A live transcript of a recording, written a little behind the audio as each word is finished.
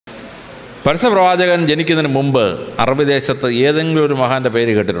പരസ്യപ്രവാചകൻ ജനിക്കുന്നതിന് മുമ്പ് അറബി ദേശത്ത് ഏതെങ്കിലും ഒരു മഹാൻ്റെ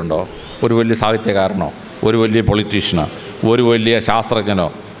പേര് കേട്ടിട്ടുണ്ടോ? ഒരു വലിയ സാഹിത്യകാരനോ, ഒരു വലിയ പൊളിറ്റീഷ്യനോ, ഒരു വലിയ ശാസ്ത്രജ്ഞനോ,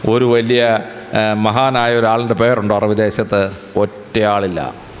 ഒരു വലിയ മഹാനായ ഒരാളിൻ്റെ പേരുണ്ടോ അറബി ദേശത്ത്? ഒറ്റയാളില്ല.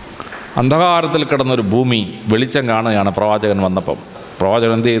 അന്ധകാരത്തിൽ കിടന്നൊരു ഭൂമി വെളിച്ചം കാണുകയാണ് പ്രവാചകൻ വന്നപ്പം.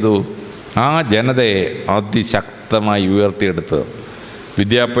 പ്രവാചകൻ എന്ത് ചെയ്തു? ആ ജനതയെ അതിശക്തമായി ഉയർത്തിയെടുത്ത്,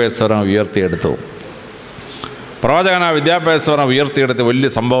 വിദ്യാഭ്യാസപരം ഉയർത്തിയെടുത്തു. പ്രവാചകൻ ആ വിദ്യാഭ്യാസപരം ഉയർത്തിയെടുത്ത് വലിയ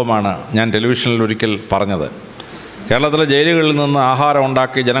സംഭവമാണ് ഞാൻ ടെലിവിഷനിൽ ഒരിക്കൽ പറഞ്ഞത്. കേരളത്തിലെ ജയിലുകളിൽ നിന്ന് ആഹാരം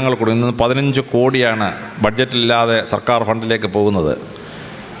ഉണ്ടാക്കി ജനങ്ങൾ കൊടുക്കും. ഇന്ന് 15 കോടിയാണ് ബഡ്ജറ്റില്ലാതെ സർക്കാർ ഫണ്ടിലേക്ക് പോകുന്നത്.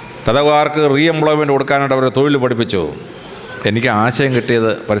 തടവുകാർക്ക് റീ എംപ്ലോയ്മെൻറ്റ് കൊടുക്കാനായിട്ട് അവരെ തൊഴിൽ പഠിപ്പിച്ചു. എനിക്ക് ആശയം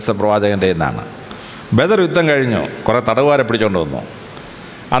കിട്ടിയത് പരസ്യപ്രവാചകൻ്റെ നിന്നാണ്. ബദർ യുദ്ധം കഴിഞ്ഞു, കുറേ തടവുകാരെ പിടിച്ചുകൊണ്ട് വന്നു.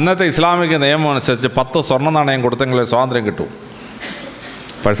 അന്നത്തെ ഇസ്ലാമിക നിയമം അനുസരിച്ച് 10 സ്വർണ്ണ നാണയം കൊടുത്തെങ്കിലേ സ്വാതന്ത്ര്യം കിട്ടൂ.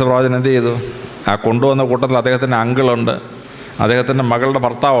 പരസ്യപ്രവാചകൻ എന്ത് ചെയ്തു? ആ കൊണ്ടുവന്ന കൂട്ടത്തിൽ അദ്ദേഹത്തിൻ്റെ അങ്കിളുണ്ട്, അദ്ദേഹത്തിൻ്റെ മകളുടെ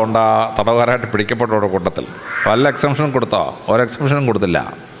ഭർത്താവുണ്ട് ആ തടവുകാരായിട്ട് പിടിക്കപ്പെട്ടവരുടെ കൂട്ടത്തിൽ. വല്ല എക്സംഷനും കൊടുത്തോ? ഒരു എക്സംഷനും കൊടുത്തില്ല.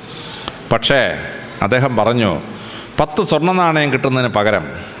 പക്ഷേ അദ്ദേഹം പറഞ്ഞു, 10 സ്വർണ്ണ നാണയം കിട്ടുന്നതിന് പകരം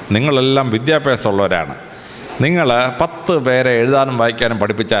നിങ്ങളെല്ലാം വിദ്യാഭ്യാസമുള്ളവരാണ്, നിങ്ങൾ 10 പേരെ എഴുതാനും വായിക്കാനും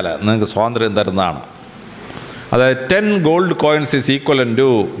പഠിപ്പിച്ചാൽ നിങ്ങൾക്ക് സ്വാതന്ത്ര്യം തരുന്നതാണ്. അതായത് 10 gold coins is ഈക്വലൻ to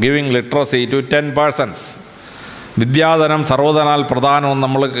giving literacy to 10 persons. വിദ്യാധനം സർവ്വധനാൽ പ്രധാനമെന്ന്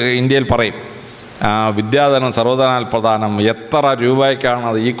നമ്മൾ ഇന്ത്യയിൽ പറയും. വിദ്യാധനം സർവ്വധനാൽ പ്രധാനം. എത്ര രൂപയ്ക്കാണ്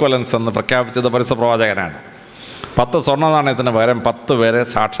അത് ഈക്വലൻസ് എന്ന് പ്രഖ്യാപിച്ചത് പരസ്യപ്രവാചകനാണ്. 10 സ്വർണ്ണ നാണയത്തിന് പകരം 10 പേരെ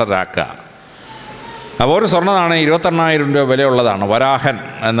സാക്ഷരരാക്കുക. അപ്പോൾ ഒരു സ്വർണ്ണ നാണയം 28,000 രൂപ വിലയുള്ളതാണ്. വരാഹൻ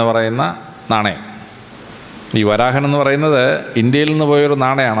എന്ന് പറയുന്ന നാണയം. ഈ വരാഹൻ എന്ന് പറയുന്നത് ഇന്ത്യയിൽ നിന്ന് പോയൊരു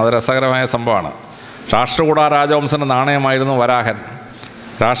നാണയമാണ്. അത് രസകരമായ സംഭവമാണ്. രാഷ്ട്രകൂട രാജവംശൻ്റെ നാണയമായിരുന്നു വരാഹൻ.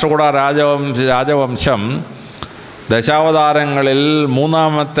 രാഷ്ട്രകൂട രാജവംശം ദശാവതാരങ്ങളിൽ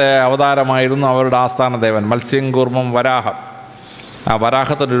 3ാമത്തെ അവതാരമായിരുന്നു അവരുടെ ആസ്ഥാന ദേവൻ മത്സ്യം കൂർമ്മം വരാഹം. ആ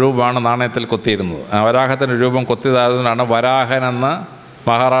വരാഹത്തിൻ്റെ രൂപമാണ് നാണയത്തിൽ കൊത്തിയിരുന്നത്. ആ വരാഹത്തിൻ്റെ രൂപം കൊത്തിയതായതുകൊണ്ടാണ് വരാഹൻ എന്ന്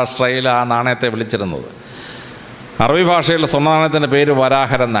മഹാരാഷ്ട്രയിൽ ആ നാണയത്തെ വിളിച്ചിരുന്നത്. അറബി ഭാഷയിലെ സ്വർണ്ണ നാണയത്തിൻ്റെ പേര്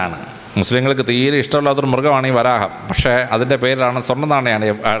വരാഹൻ എന്നാണ്. മുസ്ലിങ്ങൾക്ക് തീരെ ഇഷ്ടമില്ലാത്തൊരു മൃഗമാണ് ഈ വരാഹം. പക്ഷേ അതിൻ്റെ പേരിലാണ് സ്വർണ്ണ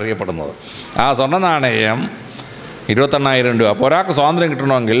നാണയമാണ് അറിയപ്പെടുന്നത്. ആ സ്വർണ്ണ നാണയം 28,000 രൂപ. അപ്പോൾ ഒരാൾക്ക് സ്വാതന്ത്ര്യം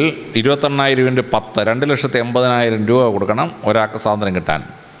കിട്ടണമെങ്കിൽ 28,000 × 10 2,80,000 രൂപ കൊടുക്കണം ഒരാൾക്ക് സ്വാതന്ത്ര്യം കിട്ടാൻ.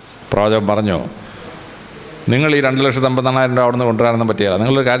 പ്രവാചകൻ പറഞ്ഞു, നിങ്ങൾ ഈ 2,80,000 രൂപ അവിടെ നിന്ന് കൊണ്ടുവരാനൊന്നും പറ്റില്ല.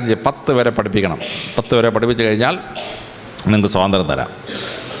 നിങ്ങളൊരു കാര്യം ചെയ്യും, 10 പേരെ പഠിപ്പിക്കണം. 10 പേരെ പഠിപ്പിച്ച് കഴിഞ്ഞാൽ നിങ്ങൾക്ക് സ്വാതന്ത്ര്യം തരാം.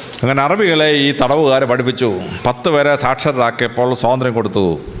 അങ്ങനെ അറബികളെ ഈ തടവുകാരെ പഠിപ്പിച്ചു. 10 പേരെ സാക്ഷരരാക്കിയപ്പോൾ സ്വാതന്ത്ര്യം കൊടുത്തു.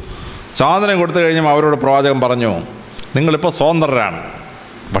 സ്വാതന്ത്ര്യം കൊടുത്തു കഴിഞ്ഞപ്പോൾ അവരോട് പ്രവാചകൻ പറഞ്ഞു, നിങ്ങളിപ്പോൾ സ്വതന്ത്രരാണ്,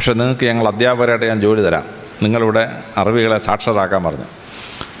 പക്ഷേ നിങ്ങൾക്ക് ഞങ്ങൾ അധ്യാപകരായിട്ട് ഞാൻ ജോലി തരാം. നിങ്ങളിവിടെ അറബികളെ സാക്ഷരരാക്കാൻ പറഞ്ഞു.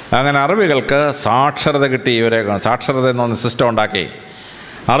 അങ്ങനെ അറബികൾക്ക് സാക്ഷരത കിട്ടി. ഇവരെ സാക്ഷരത എന്ന് പറഞ്ഞ സിസ്റ്റം ഉണ്ടാക്കി.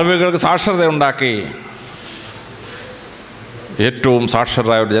 അറബികൾക്ക് സാക്ഷരത ഉണ്ടാക്കി. ഏറ്റവും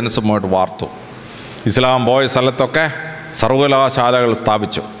സാക്ഷരരായ ഒരു ജനസമൂഹമായിട്ട് വാർത്തു. ഇസ്ലാം പോയ സ്ഥലത്തൊക്കെ സർവകലാശാലകൾ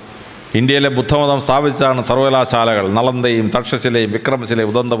സ്ഥാപിച്ചു. ഇന്ത്യയിലെ ബുദ്ധമതം സ്ഥാപിച്ചതാണ് സർവകലാശാലകൾ. നളന്ദയും തക്ഷശിലയും വിക്രമശിലയും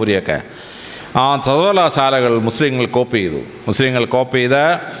ഉദന്തപുരിയൊക്കെ. ആ സർവകലാശാലകൾ മുസ്ലിങ്ങൾ കോപ്പി ചെയ്തു. മുസ്ലിങ്ങൾ കോപ്പി ചെയ്ത്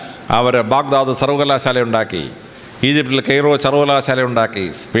അവർ ബാഗ്ദാദ് സർവകലാശാല ഉണ്ടാക്കി, ഈജിപ്തിൽ കെയ്റോ സർവകലാശാല ഉണ്ടാക്കി,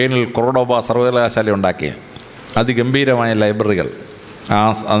 സ്പെയിനിൽ കൊർഡോബ സർവകലാശാല ഉണ്ടാക്കി. അതിഗംഭീരമായ ലൈബ്രറികൾ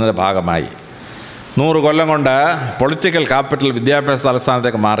അതിൻ്റെ ഭാഗമായി. 100 കൊല്ലം കൊണ്ട് പൊളിറ്റിക്കൽ ക്യാപിറ്റൽ വിദ്യാഭ്യാസ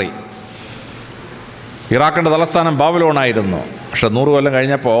തലസ്ഥാനത്തേക്ക് മാറി. ഇറാഖിൻ്റെ തലസ്ഥാനം ബാബിലോണായിരുന്നു. പക്ഷെ 100 കൊല്ലം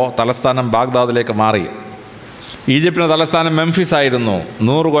കഴിഞ്ഞപ്പോൾ തലസ്ഥാനം ബാഗ്ദാദിലേക്ക് മാറി. ഈജിപ്തിൻ്റെ തലസ്ഥാനം മെംഫിസ് ആയിരുന്നു.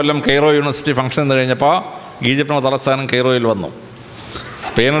 100 കൊല്ലം കെയ്റോ യൂണിവേഴ്സിറ്റി ഫംഗ്ഷൻ ചെയ്ത് കഴിഞ്ഞപ്പോൾ ഈജിപ്തിൻ്റെ തലസ്ഥാനം കെയ്റോയിൽ വന്നു.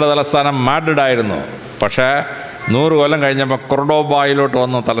 സ്പെയിനിൻ്റെ തലസ്ഥാനം മാഡ്രിഡ് ആയിരുന്നു. പക്ഷേ 100 കൊല്ലം കഴിഞ്ഞപ്പോൾ കൊർഡോബായിലോട്ട്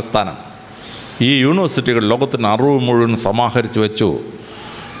വന്നു തലസ്ഥാനം. ഈ യൂണിവേഴ്സിറ്റികൾ ലോകത്തിന് അറിവ് മുഴുവൻ സമാഹരിച്ച് വെച്ചു.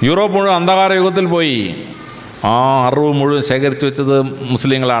 യൂറോപ്പ് മുഴുവൻ അന്ധകാര യുഗത്തിൽ പോയി. ആ അറിവ് മുഴുവൻ ശേഖരിച്ച് വെച്ചത്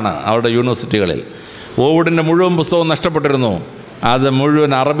മുസ്ലിങ്ങളാണ് അവരുടെ യൂണിവേഴ്സിറ്റികളിൽ. ഓവിഡിൻ്റെ മുഴുവൻ പുസ്തകവും നഷ്ടപ്പെട്ടിരുന്നു. അത്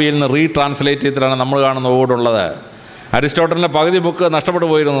മുഴുവൻ അറബിയിൽ നിന്ന് റീട്രാൻസ്ലേറ്റ് ചെയ്തിട്ടാണ് നമ്മൾ കാണുന്ന ഓവിഡുള്ളത്. അരിസ്റ്റോട്ടലിൻ്റെ പകുതി ബുക്ക് നഷ്ടപ്പെട്ടു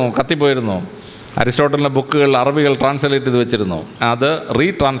പോയിരുന്നു, കത്തിപ്പോയിരുന്നു. അരിസ്റ്റോട്ടലിൻ്റെ ബുക്കുകൾ അറബികൾ ട്രാൻസ്ലേറ്റ് ചെയ്ത് വെച്ചിരുന്നു. അത്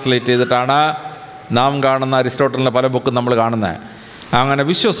റീട്രാൻസ്ലേറ്റ് ചെയ്തിട്ടാണ് നാം കാണുന്ന അരിസ്റ്റോട്ടലിൻ്റെ പല ബുക്കും നമ്മൾ കാണുന്നത്. അങ്ങനെ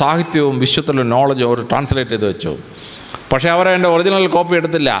വിശ്വസാഹിത്യവും വിശ്വത്തിലുള്ള നോളജും അവർ ട്രാൻസ്ലേറ്റ് ചെയ്ത് വെച്ചു. പക്ഷേ അവരതിൻ്റെ ഒറിജിനൽ കോപ്പി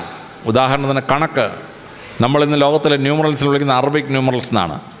എടുത്തില്ല. ഉദാഹരണത്തിന് കണക്ക്, നമ്മളിന്ന് ലോകത്തിലെ ന്യൂമറൽസിൽ വിളിക്കുന്ന അറബിക് ന്യൂമറൽസ്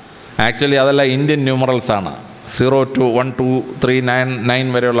എന്നാണ്. ആക്ച്വലി അതല്ല, ഇന്ത്യൻ ന്യൂമറൽസാണ്. 0 to 1 2 3 9 9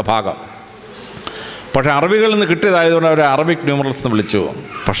 വരെയുള്ള ഭാഗം. പക്ഷേ അറബികളിൽ നിന്ന് കിട്ടിയതായതുകൊണ്ട് അവർ അറബിക് ന്യൂമറൽസ് എന്ന് വിളിച്ചു.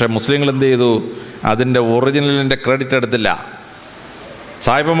 പക്ഷേ മുസ്ലിങ്ങൾ എന്ത് ചെയ്തു? അതിൻ്റെ ഒറിജിനലിൻ്റെ ക്രെഡിറ്റ് എടുത്തില്ല.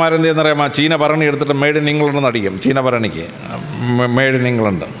 സായിപ്പന്മാരെന്ത് ചെയ്യുന്നറിയാമോ? ചീന ഭരണി എടുത്തിട്ട് മെയ്ഡ് ഇൻ ഇംഗ്ലണ്ട് എന്ന് അടിക്കും. ചീന ഭരണിക്ക് മെയ്ഡ് ഇൻ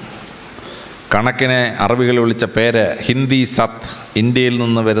ഇംഗ്ലണ്ട്. കണക്കിനെ അറബികൾ വിളിച്ച പേര് ഹിന്ദി സത്ത്, ഇന്ത്യയിൽ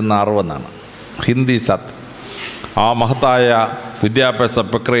നിന്ന് വരുന്ന അറിവെന്നാണ്. ഹിന്ദി സത്ത്. ആ മഹത്തായ വിദ്യാഭ്യാസ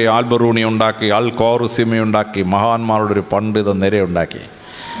പ്രക്രിയ ആൽബറൂണി ഉണ്ടാക്കി, അൽ ഖ്വാറിസിമി ഉണ്ടാക്കി, മഹാന്മാരുടെ ഒരു പണ്ഡിത നിരയുണ്ടാക്കി.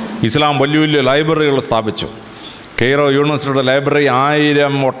 ഇസ്ലാം വലിയ വലിയ ലൈബ്രറികൾ സ്ഥാപിച്ചു. കെയ്റോ യൂണിവേഴ്സിറ്റിയുടെ ലൈബ്രറി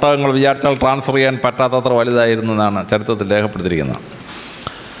 1000 ഒട്ടകങ്ങൾ വിചാരിച്ചാൽ ട്രാൻസ്ഫർ ചെയ്യാൻ പറ്റാത്തത്ര വലുതായിരുന്നു എന്നാണ് ചരിത്രത്തിൽ രേഖപ്പെടുത്തിയിരിക്കുന്നത്.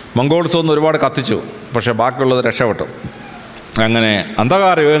 മംഗോൾസ് ഒന്ന് ഒരുപാട് കത്തിച്ചു, പക്ഷേ ബാക്കിയുള്ളത് രക്ഷപ്പെട്ടു. അങ്ങനെ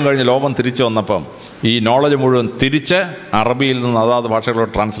അന്ധകാര യുഗം കഴിഞ്ഞ് ലോകം തിരിച്ചു വന്നപ്പം ഈ നോളജ് മുഴുവൻ തിരിച്ച് അറബിയിൽ നിന്ന് അതാത്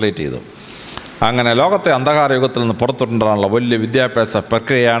ഭാഷകളോട് ട്രാൻസ്ലേറ്റ് ചെയ്തു. അങ്ങനെ ലോകത്തെ അന്ധകാര യുഗത്തിൽ നിന്ന് പുറത്തുകൊണ്ടുവരാനുള്ള വലിയ വിദ്യാഭ്യാസ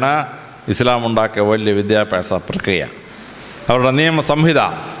പ്രക്രിയയാണ് ഇസ്ലാം ഉണ്ടാക്കിയ വലിയ വിദ്യാഭ്യാസ പ്രക്രിയ. അവരുടെ നിയമസംഹിത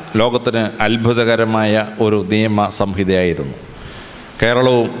ലോകത്തിന് അത്ഭുതകരമായ ഒരു നിയമസംഹിതയായിരുന്നു.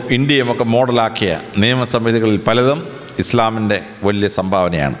 കേരളവും ഇന്ത്യയുമൊക്കെ മോഡലാക്കിയ നിയമസംഹിതകളിൽ പലതും ഇസ്ലാമിൻ്റെ വലിയ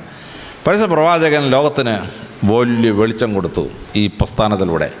സംഭാവനയാണ്. പരിശുദ്ധ പ്രവാചകൻ ലോകത്തിന് വലിയ വെളിച്ചം കൊടുത്തു ഈ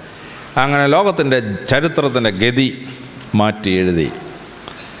പ്രസ്ഥാനത്തിലൂടെ. അങ്ങനെ ലോകത്തിൻ്റെ ചരിത്രത്തിൻ്റെ ഗതി മാറ്റി എഴുതി.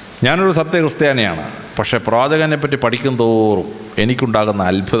 ഞാനൊരു സത്യക്രിസ്ത്യാനിയാണ്, പക്ഷേ പ്രവാചകനെ പറ്റി പഠിക്കും തോറും എനിക്കുണ്ടാകുന്ന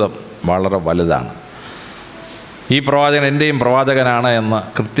അത്ഭുതം വളരെ വലുതാണ്. ഈ പ്രവാചകൻ എൻ്റെയും പ്രവാചകനാണ് എന്ന്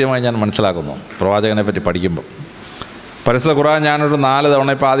കൃത്യമായി ഞാൻ മനസ്സിലാക്കുന്നു പ്രവാചകനെ പറ്റി പഠിക്കുമ്പോൾ. പരിശുദ്ധ ഖുർആൻ ഞാനൊരു 4 തവണ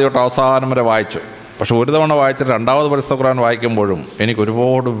ഇപ്പോൾ ആദ്യം തൊട്ട് അവസാനം വരെ വായിച്ചു. പക്ഷെ ഒരു തവണ വായിച്ചിട്ട് രണ്ടാമത് പരിശുദ്ധ ഖുർആൻ വായിക്കുമ്പോഴും എനിക്ക്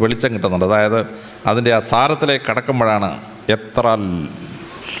ഒരുപാട് വെളിച്ചം കിട്ടുന്നുണ്ട്. അതായത് അതിൻ്റെ ആ സാരത്തിലേക്ക് കടക്കുമ്പോഴാണ് എത്ര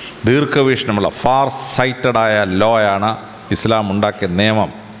ദീർഘവീക്ഷണമുള്ള ഫാർ സൈറ്റഡായ ലോയാണ് ഇസ്ലാം ഉണ്ടാക്കിയ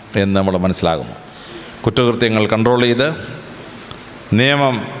നിയമം എന്ന് നമ്മൾ മനസ്സിലാകുന്നു. കുറ്റകൃത്യങ്ങൾ കൺട്രോൾ ചെയ്ത്,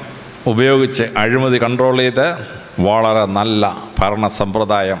 നിയമം ഉപയോഗിച്ച് അഴിമതി കൺട്രോൾ ചെയ്ത് വളരെ നല്ല ഭരണ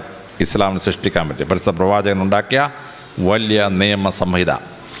സമ്പ്രദായം ഇസ്ലാമിന് സൃഷ്ടിക്കാൻ പറ്റി. പരിശുദ്ധ പ്രവാചകൻ ഉണ്ടാക്കിയ വലിയ നിയമസംഹിത.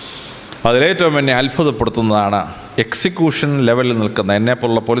 അതിലേറ്റവും എന്നെ അത്ഭുതപ്പെടുത്തുന്നതാണ് എക്സിക്യൂഷൻ ലെവലിൽ നിൽക്കുന്ന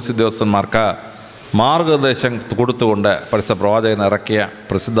എന്നെപ്പോലുള്ള പോലീസ് ഉദ്യോഗസ്ഥന്മാർക്ക് മാർഗനിർദ്ദേശം കൊടുത്തുകൊണ്ട് പരിശുദ്ധ പ്രവാചകൻ ഇറക്കിയ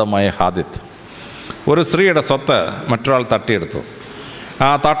പ്രസിദ്ധമായ ഹാദിത്ത്. ഒരു സ്ത്രീയുടെ സ്വത്ത് മറ്റൊരാൾ തട്ടിയെടുത്തു. ആ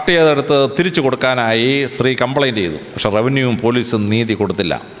തട്ടിയതെടുത്ത് തിരിച്ചു കൊടുക്കാനായി സ്ത്രീ കംപ്ലയിൻ്റ് ചെയ്തു. പക്ഷേ റവന്യൂവും പോലീസും നീതി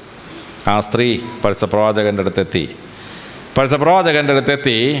കൊടുത്തില്ല. ആ സ്ത്രീ പരിശുദ്ധ പ്രവാചകൻ്റെ അടുത്തെത്തി. പരിശുദ്ധ പ്രവാചകൻ്റെ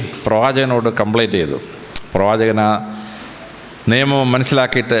അടുത്തെത്തി പ്രവാചകനോട് കംപ്ലയിൻ്റ് ചെയ്തു. പ്രവാചകൻ ആ നിയമം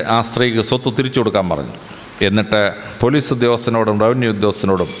മനസ്സിലാക്കിയിട്ട് ആ സ്ത്രീക്ക് സ്വത്ത് തിരിച്ചു കൊടുക്കാൻ പറഞ്ഞു. എന്നിട്ട് പോലീസ് ഉദ്യോഗസ്ഥനോടും റവന്യൂ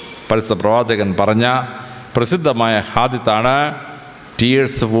ഉദ്യോഗസ്ഥനോടും പരിശുദ്ധ പ്രവാചകൻ പറഞ്ഞ പ്രസിദ്ധമായ ഹാദിത്താണ്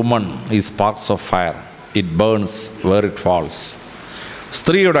tears woman is Sparks of fire, it burns where it false.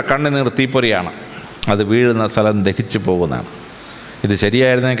 സ്ത്രീയുടെ കണ്ണുനീർ തീപ്പൊരിയാണ്, അത് വീഴുന്ന സ്ഥലം ദഹിച്ചു പോകുന്നതാണ്. ഇത്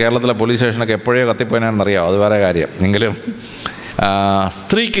ശരിയായിരുന്നെങ്കിൽ കേരളത്തിലെ പോലീസ് സ്റ്റേഷനൊക്കെ എപ്പോഴേ കത്തിപ്പോയനാണെന്നറിയാം, അത് വേറെ കാര്യം. എങ്കിലും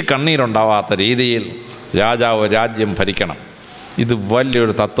സ്ത്രീക്ക് കണ്ണീരുണ്ടാവാത്ത രീതിയിൽ രാജാവ് രാജ്യം ഭരിക്കണം. ഇത്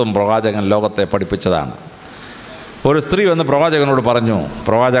വലിയൊരു തത്വം പ്രവാചകൻ ലോകത്തെ പഠിപ്പിച്ചതാണ്. ഒരു സ്ത്രീ വന്ന് പ്രവാചകനോട് പറഞ്ഞു,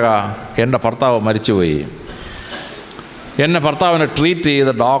 പ്രവാചക, എൻ്റെ ഭർത്താവ് മരിച്ചുപോയി. എന്നെ ഭർത്താവിനെ ട്രീറ്റ്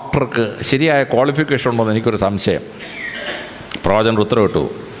ചെയ്ത ഡോക്ടർക്ക് ശരിയായ ക്വാളിഫിക്കേഷൻ ഉണ്ടോയെന്ന് എനിക്കൊരു സംശയം. പ്രവാചകൻ ഉത്തരവിട്ടു.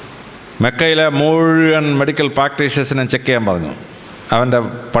 മെക്കയിലെ മുഴുവൻ മെഡിക്കൽ പ്രാക്ടീഷേഴ്സിനെ ചെക്ക് ചെയ്യാൻ പറഞ്ഞു. അവൻ്റെ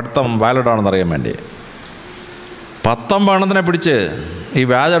പഠിത്തം വാലിഡാണെന്ന് അറിയാൻ വേണ്ടി. 19 പിടിച്ച് ഈ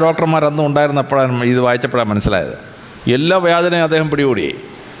വ്യാജ ഡോക്ടർമാരൊന്നും ഉണ്ടായിരുന്നപ്പോഴാണ് ഇത് വായിച്ചപ്പോഴാണ് മനസ്സിലായത്. എല്ലാ വ്യാജനെയും അദ്ദേഹം പിടികൂടി.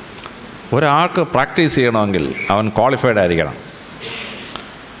 ഒരാൾക്ക് പ്രാക്ടീസ് ചെയ്യണമെങ്കിൽ അവൻ ക്വാളിഫൈഡ് ആയിരിക്കണം.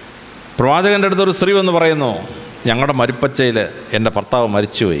 പ്രവാചകൻ്റെ അടുത്തൊരു സ്ത്രീ വന്ന് പറയുന്നു, ഞങ്ങളുടെ മരുപ്പച്ചയിൽ എൻ്റെ ഭർത്താവ്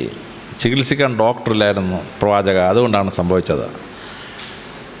മരിച്ചുപോയി, ചികിത്സിക്കാൻ ഡോക്ടറില്ലായിരുന്നു പ്രവാചക, അതുകൊണ്ടാണ് സംഭവിച്ചത്.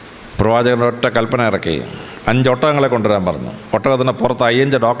 പ്രവാചകൻ്റെ ഒറ്റ കൽപ്പന ഇറക്കി 5 ഒട്ടകങ്ങളെ കൊണ്ടുവരാൻ പറഞ്ഞു. ഒട്ടകത്തിൻ്റെ പുറത്ത്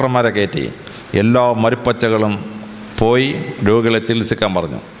 5 ഡോക്ടർമാരെ കയറ്റി എല്ലാ മരുപ്പച്ചകളും പോയി രോഗികളെ ചികിത്സിക്കാൻ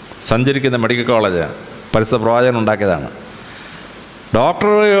പറഞ്ഞു. സഞ്ചരിക്കുന്ന മെഡിക്കൽ കോളേജ് പരിശുദ്ധ പ്രവാചകൻ ഉണ്ടാക്കിയതാണ്. ഡോക്ടർ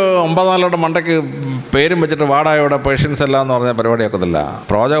 9 മണ്ടയ്ക്ക് പേരും വെച്ചിട്ട് വാടായോടെ പേഷ്യൻസ് എല്ലാം എന്ന് പറഞ്ഞ പരിപാടിയൊക്കത്തില്ല.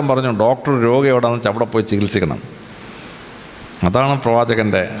 പ്രവാചകൻ പറഞ്ഞു, ഡോക്ടർ രോഗി എവിടെയാണെന്ന് വെച്ചാൽ അവിടെ പോയി ചികിത്സിക്കണം. അതാണ്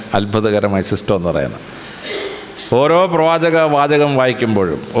പ്രവാചകൻ്റെ അത്ഭുതകരമായ സിസ്റ്റം എന്ന് പറയുന്നത്. ഓരോ പ്രവാചക വാചകം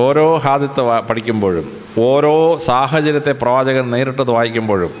വായിക്കുമ്പോഴും, ഓരോ ഹാദിത്ത് പഠിക്കുമ്പോഴും, ഓരോ സാഹചര്യത്തെ പ്രവാചകൻ നേരിട്ടത്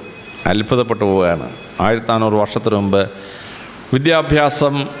വായിക്കുമ്പോഴും അത്ഭുതപ്പെട്ടു പോവുകയാണ്. 1400 വർഷത്തിന് മുമ്പ്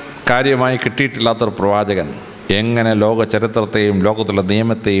വിദ്യാഭ്യാസം കാര്യമായി കിട്ടിയിട്ടില്ലാത്തൊരു പ്രവാചകൻ എങ്ങനെ ലോക ചരിത്രത്തെയും ലോകത്തിലെ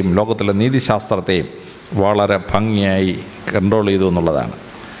നിയമത്തെയും ലോകത്തിലെ നീതിശാസ്ത്രത്തെയും വളരെ ഭംഗിയായി കൺട്രോൾ ചെയ്തു എന്നുള്ളതാണ്.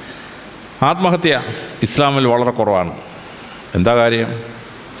 ആത്മഹത്യ ഇസ്ലാമിൽ വളരെ കുറവാണ്. എന്താ കാര്യം?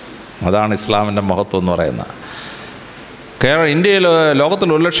 അതാണ് ഇസ്ലാമിൻ്റെ മഹത്വം എന്ന് പറയുന്നത്. ഇന്ത്യയിൽ ലോകത്തിൽ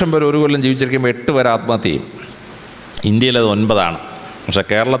 1 ലക്ഷം പേർ ഒരു കൊല്ലം ജീവിച്ചിരിക്കുമ്പോൾ 8 പേർ ആത്മഹത്യ ചെയ്യും. ഇന്ത്യയിലത് 9ആണ്. പക്ഷേ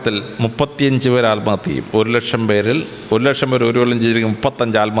കേരളത്തിൽ 35 പേർ ആത്മഹത്യ ചെയ്യും. 1 ലക്ഷം പേർ ഒരു കൊല്ലം ജീവിച്ചിരിക്കുമ്പോൾ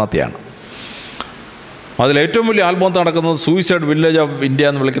 35 ആത്മഹത്യയാണ്. അതിലേറ്റവും വലിയ ആത്മഹത്യ നടക്കുന്നത് സൂയിസൈഡ് വില്ലേജ് ഓഫ് ഇന്ത്യ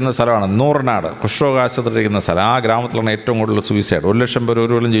എന്ന് വിളിക്കുന്ന സ്ഥലമാണ്. നൂറനാട് കുഷ്ഠരോഗാശുപത്രിയിരിക്കുന്ന സ്ഥലം. ആ ഗ്രാമത്തിലാണ് ഏറ്റവും കൂടുതൽ സൂയിസൈഡ്. 1 ലക്ഷം പേർ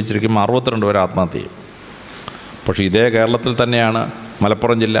ഒരു കൊല്ലം ജീവിച്ചിരിക്കുമ്പോൾ 62 പേർ ആത്മഹത്യ ചെയ്യും. പക്ഷേ ഇതേ കേരളത്തിൽ തന്നെയാണ്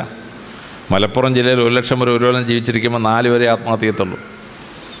മലപ്പുറം ജില്ല. മലപ്പുറം ജില്ലയിൽ 1 ലക്ഷം പേർ ഒരു കൊല്ലം ജീവിച്ചിരിക്കുമ്പോൾ 4 പേരെ ആത്മഹത്യ ചെയ്യത്തുള്ളൂ.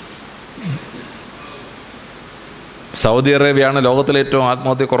 സൗദി അറേബ്യയാണ് ലോകത്തിലെ ഏറ്റവും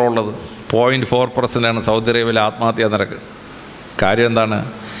ആത്മഹത്യ കുറവുള്ളത്. 0.4% സൗദി അറേബ്യയിലെ ആത്മഹത്യാ നിരക്ക്. കാര്യം എന്താണ്?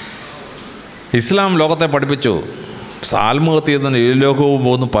 ഇസ്ലാം ലോകത്തെ പഠിപ്പിച്ചു ആത്മഹത്യ ചെയ്യുന്ന ലോകവും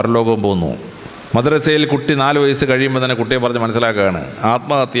പോകുന്നു, പരലോകവും പോകുന്നു. മദ്രസയിൽ കുട്ടി 4 വയസ്സ് കഴിയുമ്പോൾ തന്നെ കുട്ടിയെ പറഞ്ഞ് മനസ്സിലാക്കുകയാണ്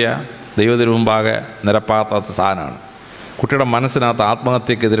ആത്മഹത്യ ദൈവത്തിന് മുമ്പാകെ നിരപ്പാകാത്ത സാധനമാണ്. കുട്ടിയുടെ മനസ്സിനകത്ത്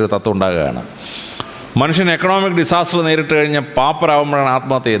ആത്മഹത്യക്കെതിരെ തത്വം ഉണ്ടാകുകയാണ്. മനുഷ്യൻ എക്കണോമിക് ഡിസാസ്റ്റർ നേരിട്ട് കഴിഞ്ഞാൽ പാപ്പരാകുമ്പോഴാണ്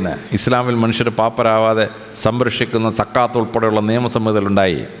ആത്മഹത്യ ചെയ്യുന്നത്. ഇസ്ലാമിൽ മനുഷ്യർ പാപ്പരാവാതെ സംരക്ഷിക്കുന്ന സക്കാത്ത് ഉൾപ്പെടെയുള്ള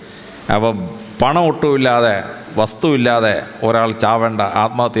നിയമസംഹിതകളുണ്ടായി. അപ്പോൾ പണം ഒട്ടുമില്ലാതെ വസ്തുവില്ലാതെ ഒരാൾ ചാവേണ്ട,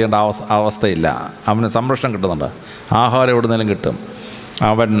 ആത്മഹത്യ ചെയ്യേണ്ട അവസ്ഥയില്ല. അവന് സംരക്ഷണം കിട്ടുന്നുണ്ട്, ആഹാരം എവിടുന്നേലും കിട്ടും,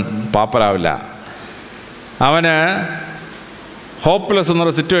 അവൻ പാപ്പരാവില്ല. അവന് ഹോപ്പ്ലെസ്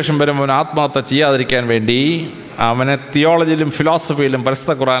എന്നൊരു സിറ്റുവേഷൻ വരുമ്പോൾ അവൻ ആത്മഹത്യ ചെയ്യാതിരിക്കാൻ വേണ്ടി അവനെ തിയോളജിയിലും ഫിലോസഫിയിലും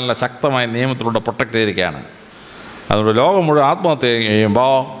പരിശുദ്ധ ഖുർആനിലെ ശക്തമായ നിയമത്തിലൂടെ പ്രൊട്ടക്റ്റ് ചെയ്തിരിക്കുകയാണ്. അതുകൊണ്ട് ലോകം മുഴുവൻ ആത്മഹത്യ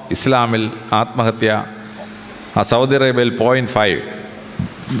ചെയ്യുമ്പോൾ ഇസ്ലാമിൽ ആത്മഹത്യ സൗദി അറേബ്യയിൽ 0.5,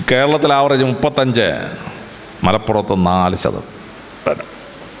 കേരളത്തിൽ ആവറേജ് 35, മലപ്പുറത്ത് 4%.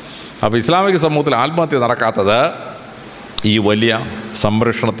 അപ്പോൾ ഇസ്ലാമിക സമൂഹത്തിൽ ആത്മഹത്യ നടക്കാത്തത് ഈ വലിയ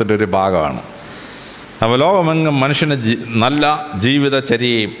സംരക്ഷണത്തിൻ്റെ ഒരു ഭാഗമാണ്. അപ്പോൾ ലോകമെങ്ങും മനുഷ്യന് നല്ല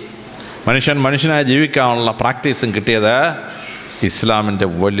ജീവിതചര്യയും മനുഷ്യനായി ജീവിക്കാനുള്ള പ്രാക്ടീസും കിട്ടിയത് ഇസ്ലാമിൻ്റെ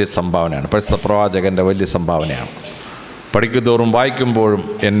വലിയ സംഭാവനയാണ്, പരിശുദ്ധ പ്രവാചകൻ്റെ വലിയ സംഭാവനയാണ്. പഠിക്കുന്തോറും വായിക്കുമ്പോഴും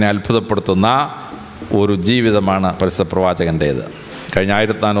എന്നെ അത്ഭുതപ്പെടുത്തുന്ന ഒരു ജീവിതമാണ് പരിശുദ്ധ പ്രവാചകൻ്റേത്. കഴിഞ്ഞ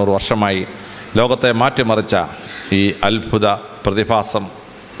 1400 വർഷമായി ലോകത്തെ മാറ്റിമറിച്ച ഈ അത്ഭുത പ്രതിഭാസം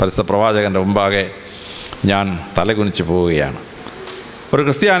പരിശുദ്ധ പ്രവാചകൻ്റെ മുമ്പാകെ ഞാൻ തലകുനിച്ച് പോവുകയാണ്. ഒരു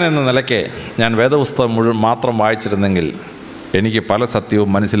ക്രിസ്ത്യാനി എന്ന നിലയ്ക്ക് ഞാൻ വേദപുസ്തകം മുഴുവൻ മാത്രം വായിച്ചിരുന്നെങ്കിൽ എനിക്ക് പല സത്യവും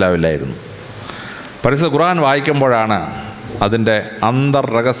മനസ്സിലാവില്ലായിരുന്നു. പരിശുദ്ധ ഖുർആൻ വായിക്കുമ്പോഴാണ് അതിൻ്റെ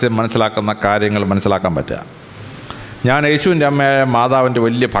അന്തർരഹസ്യം മനസ്സിലാക്കുന്ന കാര്യങ്ങൾ മനസ്സിലാക്കാൻ പറ്റുക. ഞാൻ യേശുവിൻ്റെ അമ്മയായ മാതാവിൻ്റെ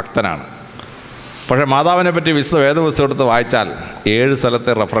വലിയ ഭക്തനാണ്. പക്ഷേ മാതാവിനെ പറ്റി വിശുദ്ധ വേദപുസ്തകം എടുത്ത് വായിച്ചാൽ 7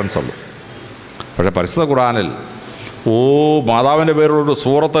 സ്ഥലത്തെ റെഫറൻസ് ഉള്ളൂ. പക്ഷേ പരിശുദ്ധ ഖുർആനിൽ മാതാവിൻ്റെ പേരുള്ളൊരു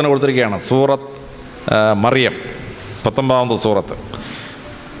സൂറത്തിന് കൊടുത്തിരിക്കുകയാണ്. സൂറത്ത് മറിയം, 19ാമത്തെ സൂറത്ത്.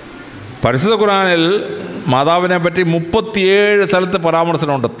 പരിശുദ്ധ ഖുർആനിൽ മാതാവിനെ പറ്റി 37 സ്ഥലത്ത്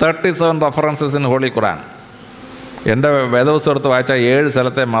പരാമർശനമുണ്ട്. 37 റെഫറൻസസ് ഇൻ ഹോളി ഖുർആൻ. എൻ്റെ വേദപുസ്തകം എടുത്ത് വായിച്ചാൽ 7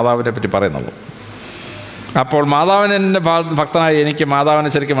 സ്ഥലത്തെ മാതാവിനെ പറ്റി പറയുന്നുള്ളൂ. അപ്പോൾ മാതാവിൻ്റെ ഭക്തനായി എനിക്ക് മാതാവിനെ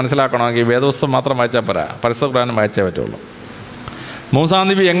ശരിക്കും മനസ്സിലാക്കണമെങ്കിൽ വേദപുസ്തകം മാത്രം വായിച്ചാൽ പോരാ, പരിശുദ്ധ ഖുർആനും വായിച്ചേ പറ്റുള്ളൂ. മൂസാ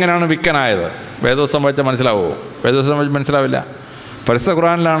നബി എങ്ങനെയാണ് വിക്കനായത്? വേദപുസ്തകം വായിച്ചാൽ മനസ്സിലാവുമോ? വേദപുസ്തകം വായിച്ച് മനസ്സിലാവില്ല. പരിശുദ്ധ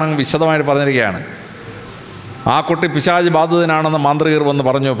ഖുർആനിലാണെങ്കിൽ വിശദമായിട്ട് പറഞ്ഞിരിക്കുകയാണ്. ആ കുട്ടി പിശാച് ബാധിതനാണെന്ന് മാന്ത്രികർ വന്ന്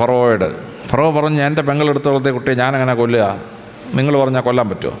പറഞ്ഞു ഫറവോയോട്. ഫറവോ പറഞ്ഞു, എൻ്റെ പെങ്ങളെടുത്തോളത്തെ കുട്ടിയെ ഞാനെങ്ങനെ കൊല്ലുക? നിങ്ങൾ പറഞ്ഞാൽ കൊല്ലാൻ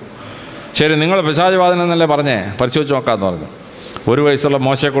പറ്റുമോ? ശരി, നിങ്ങൾ പിശാച് ബാധിതനെന്നല്ലേ പറഞ്ഞേ, പരിശോധിച്ച് നോക്കാമെന്ന് പറഞ്ഞു. 1 വയസ്സുള്ള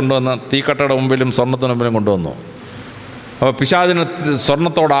മോശയെ കൊണ്ടുവന്ന് തീക്കട്ടയുടെ മുമ്പിലും സ്വർണ്ണത്തിന് മുമ്പിലും കൊണ്ടുവന്നു. അപ്പോൾ പിശാചിന്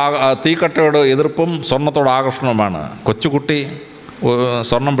തീക്കട്ടയോട് എതിർപ്പും സ്വർണ്ണത്തോട് ആകർഷണവുമാണ്. കൊച്ചുകുട്ടി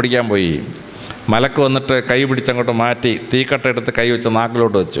സ്വർണം പിടിക്കാൻ പോയി. മലക്ക് വന്നിട്ട് കൈ പിടിച്ചങ്ങോട്ട് മാറ്റി തീക്കട്ട എടുത്ത് കൈ വെച്ച്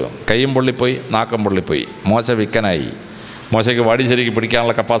നാക്കിലോട്ട് വെച്ചു. കൈയും പൊള്ളിപ്പോയി, നാക്കം പൊള്ളിപ്പോയി. മോശ വിക്കനായി. മോശയ്ക്ക് വടി ശരിക്ക്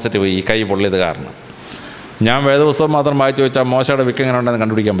പിടിക്കാനുള്ള കപ്പാസിറ്റി പോയി ഈ കൈ പൊള്ളിയത് കാരണം. ഞാൻ വേദപുസ്തകം മാത്രം വായിച്ചു വെച്ചാൽ മോശയുടെ വിക്ക് എങ്ങനെ ഉണ്ടെന്ന്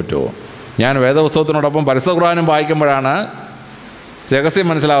കണ്ടുപിടിക്കാൻ പറ്റുമോ? ഞാൻ വേദപുസ്തകത്തിനോടൊപ്പം പരിശുദ്ധ ഖുർആനും വായിക്കുമ്പോഴാണ് രഹസ്യം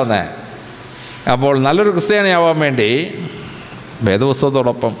മനസ്സിലാവുന്നത്. അപ്പോൾ നല്ലൊരു ക്രിസ്ത്യാനിയാവാൻ വേണ്ടി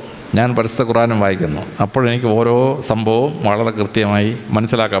വേദപുസ്തകത്തോടൊപ്പം ഞാൻ പരിശുദ്ധ ഖുർആനും വായിക്കുന്നു. അപ്പോഴെനിക്ക് ഓരോ സംഭവവും വളരെ കൃത്യമായി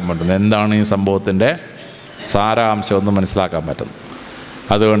മനസ്സിലാക്കാൻ പറ്റുന്നു. എന്താണ് ഈ സംഭവത്തിൻ്റെ സാരാംശം എന്ന് മനസ്സിലാക്കാൻ പറ്റുന്നു.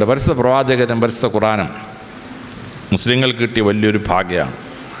 അതുകൊണ്ട് പരിശുദ്ധ പ്രവാചകനും പരിശുദ്ധ ഖുർആനും മുസ്ലിങ്ങൾക്ക് കിട്ടിയ വലിയൊരു ഭാഗ്യമാണ്.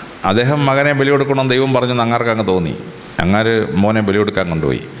 അദ്ദേഹം മകനെ ബലി കൊടുക്കണം ദൈവം പറഞ്ഞെന്ന് അങ്ങാർക്ക് അങ്ങ് തോന്നി. അങ്ങാര് മോനെ ബലി കൊടുക്കാൻ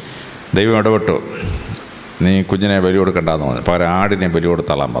കൊണ്ടുപോയി. ദൈവം ഇടപെട്ടു, നീ കുഞ്ഞിനെ ബലി കൊടുക്കണ്ടെന്ന് പറഞ്ഞു. പകരം ആടിനെ ബലി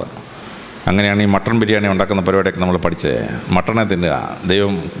കൊടുത്താളാൻ പറഞ്ഞു. അങ്ങനെയാണ് ഈ മട്ടൺ ബിരിയാണി ഉണ്ടാക്കുന്ന പരിപാടിയൊക്കെ നമ്മൾ പഠിച്ചത്. മട്ടണെ തിന്നുക,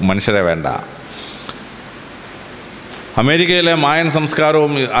 ദൈവം മനുഷ്യരെ വേണ്ട. അമേരിക്കയിലെ മായൻ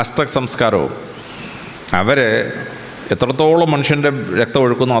സംസ്കാരവും അസ്ട്രക് സംസ്കാരവും അവർ എത്രത്തോളം മനുഷ്യൻ്റെ രക്തം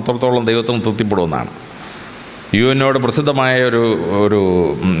ഒഴുക്കുന്നു അത്രത്തോളം ദൈവത്തിന് തൃപ്തിപ്പെടുമെന്നാണ്. യുഎന്നോട് പ്രസിദ്ധമായ ഒരു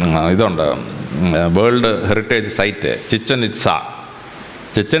ഇതുണ്ട്, വേൾഡ് ഹെറിറ്റേജ് സൈറ്റ് ചിച്ചൻ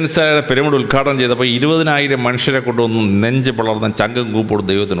ഇറ്റ്സയുടെ പിരമിഡ് ഉദ്ഘാടനം ചെയ്തപ്പോൾ 20,000 മനുഷ്യരെ കൊണ്ടുവന്ന് നെഞ്ച് പിളർന്ന് ചങ്കും കൂപ്പോടും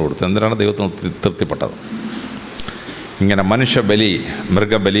ദൈവത്തിന് കൊടുത്തു. എന്തിനാണ് ദൈവത്തിന് തൃപ്തിപ്പെട്ടത്? ഇങ്ങനെ മനുഷ്യബലി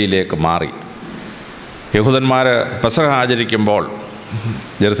മൃഗബലിയിലേക്ക് മാറി. യഹൂദന്മാർ പെസഹ ആചരിക്കുമ്പോൾ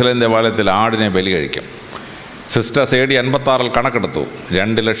ജെറുസലേം ദേവാലയത്തിൽ ആടിനെ ബലി കഴിക്കും. Sisters AD 56 കണക്കെടുത്തു.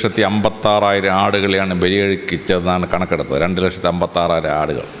 2,56,000 ആടുകളെയാണ് ബലി കഴിച്ചതെന്നാണ് കണക്കെടുത്തത്. 2,56,000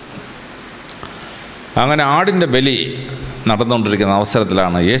 ആടുകൾ. അങ്ങനെ ആടിൻ്റെ ബലി നടന്നുകൊണ്ടിരിക്കുന്ന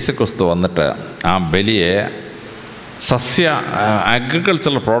അവസരത്തിലാണ് യേശുക്രിസ്തു വന്നിട്ട് ആ ബലിയെ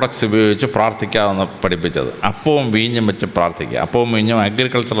അഗ്രികൾച്ചറൽ പ്രോഡക്ട്സ് ഉപയോഗിച്ച് പ്രാർത്ഥിക്കാമെന്ന് പഠിപ്പിച്ചത്. അപ്പവും വീഞ്ഞും വെച്ച് പ്രാർത്ഥിക്കുക. അപ്പവും വീഞ്ഞും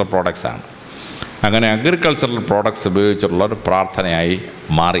അഗ്രികൾച്ചറൽ പ്രോഡക്ട്സാണ്. അങ്ങനെ അഗ്രികൾച്ചറൽ പ്രോഡക്ട്സ് ഉപയോഗിച്ചുള്ള ഒരു പ്രാർത്ഥനയായി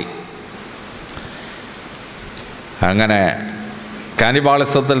മാറി. അങ്ങനെ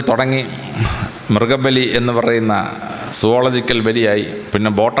കാനിബാളിസത്തിൽ തുടങ്ങി മൃഗബലി എന്ന് പറയുന്ന സുവോളജിക്കൽ ബലിയായി, പിന്നെ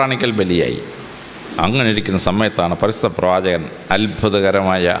ബോട്ടാണിക്കൽ ബലിയായി. അങ്ങനെ ഇരിക്കുന്ന സമയത്താണ് പരിശുദ്ധ പ്രവാചകൻ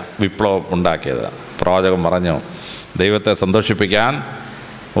അത്ഭുതകരമായ വിപ്ലവം ഉണ്ടാക്കിയത്. പ്രവാചകൻ പറഞ്ഞു, ദൈവത്തെ സന്തോഷിപ്പിക്കാൻ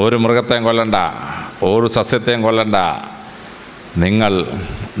ഒരു മൃഗത്തെയും കൊല്ലണ്ട, ഒരു സസ്യത്തെയും കൊല്ലണ്ട, നിങ്ങൾ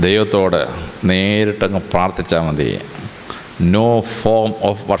ദൈവത്തോട് നേരിട്ടങ്ങ് പ്രാർത്ഥിച്ചാൽ മതി. No form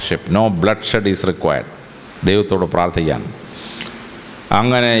of worship, no blood shed is required. ദൈവത്തോട് പ്രാർത്ഥിക്കാൻ.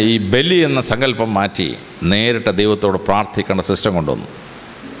 അങ്ങനെ ഈ ബലി എന്ന സങ്കല്പം മാറ്റി നേരിട്ട് ദൈവത്തോട് പ്രാർത്ഥിക്കേണ്ട സിസ്റ്റം കൊണ്ടുവന്നു.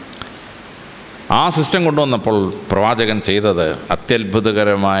 ആ സിസ്റ്റം കൊണ്ടുവന്നപ്പോൾ പ്രവാചകൻ ചെയ്തത്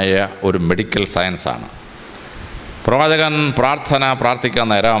അത്യത്ഭുതകരമായ ഒരു മെഡിക്കൽ സയൻസാണ്. പ്രവാചകൻ പ്രാർത്ഥിക്കാൻ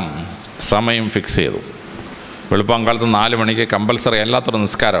നേരം സമയം ഫിക്സ് ചെയ്തു. വെളുപ്പാങ്കാലത്ത് 4 മണിക്ക് കമ്പൽസറി അല്ലാത്തൊരു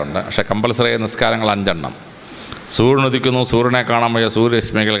നിസ്കാരമുണ്ട്. പക്ഷേ കമ്പൽസറി നിസ്കാരങ്ങൾ 5 എണ്ണം. സൂര്യൻ ഉദിക്കുന്നു, സൂര്യനെ കാണാൻ വയ്യ,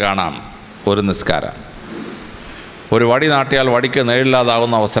 സൂര്യരശ്മികൾ കാണാം, ഒരു നിസ്കാരം. ഒരു വടി നാട്ടിയാൽ വടിക്ക്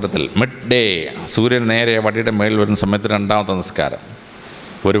നിഴലില്ലാതാവുന്ന അവസരത്തിൽ മിഡ് ഡേ സൂര്യൻ നേരെ വടിയുടെ മേളിൽ വരുന്ന സമയത്ത് 2ാമത്തെ നിസ്കാരം.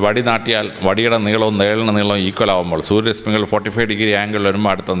 ഒരു വടി നാട്ടിയാൽ വടിയുടെ നീളവും നിഴലിൻ്റെ നീളവും ഈക്വലാവുമ്പോൾ സൂര്യരശ്മികൾ 45 ഡിഗ്രി ആംഗിൾ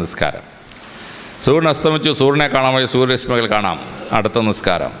വരുമ്പോൾ അടുത്ത നിസ്കാരം. സൂര്യൻ അസ്തമിച്ചു, സൂര്യനെ കാണാൻ വയ്യ, സൂര്യരശ്മികൾ കാണാം, അടുത്ത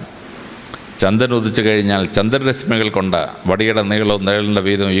നിസ്കാരം. ചന്ദ്രൻ ഉദിച്ചു കഴിഞ്ഞാൽ ചന്ദ്രരശ്മികൾ കൊണ്ട് വടിയുടെ നീളവും നിഴലിൻ്റെ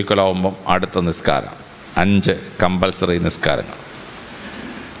വീതവും ഈക്വലാവുമ്പം അടുത്ത നിസ്കാരം. 5 കമ്പൽസറി നിസ്കാരങ്ങൾ.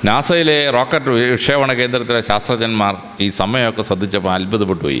 നാസയിലെ റോക്കറ്റ് വിക്ഷേപണ കേന്ദ്രത്തിലെ ശാസ്ത്രജ്ഞന്മാർ ഈ സമയമൊക്കെ ശ്രദ്ധിച്ചപ്പോൾ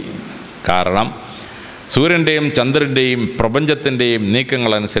അത്ഭുതപ്പെട്ടു പോയി. കാരണം സൂര്യൻ്റെയും ചന്ദ്രൻ്റെയും പ്രപഞ്ചത്തിൻ്റെയും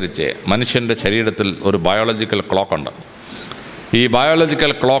നീക്കങ്ങളനുസരിച്ച് മനുഷ്യൻ്റെ ശരീരത്തിൽ ഒരു ബയോളജിക്കൽ ക്ലോക്കുണ്ട്. ഈ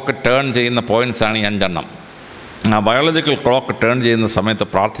ബയോളജിക്കൽ ക്ലോക്ക് ടേൺ ചെയ്യുന്ന പോയിൻറ്റ്സാണ് ഈ 5 എണ്ണം. ആ ബയോളജിക്കൽ ക്ലോക്ക് ടേൺ ചെയ്യുന്ന സമയത്ത്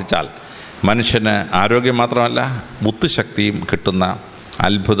പ്രാർത്ഥിച്ചാൽ മനുഷ്യന് ആരോഗ്യം മാത്രമല്ല ബുദ്ധിശക്തിയും കിട്ടുന്ന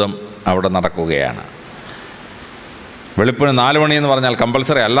അത്ഭുതം അവിടെ നടക്കുകയാണ്. വെളുപ്പിന് 4 മണി എന്ന് പറഞ്ഞാൽ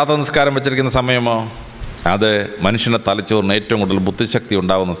കമ്പൽസറി അല്ലാത്ത നിസ്കാരം വെച്ചിരിക്കുന്ന സമയമോ അത് മനുഷ്യൻ്റെ തലച്ചോറിന് ഏറ്റവും കൂടുതൽ ബുദ്ധിശക്തി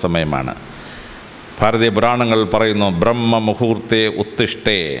ഉണ്ടാകുന്ന സമയമാണ്. ഭാരതീയ പുരാണങ്ങൾ പറയുന്നു, ബ്രഹ്മമുഹൂർത്തേ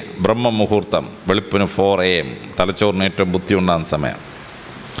ഉത്തിഷ്ഠേ, ബ്രഹ്മമുഹൂർത്തം വെളുപ്പിന് 4 AM തലച്ചോറിന് ഏറ്റവും ബുദ്ധി ഉണ്ടാകുന്ന സമയം.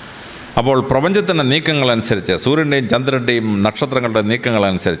 അപ്പോൾ പ്രപഞ്ചത്തിൻ്റെ നീക്കങ്ങളനുസരിച്ച്, സൂര്യൻ്റെയും ചന്ദ്രൻ്റെയും നക്ഷത്രങ്ങളുടെ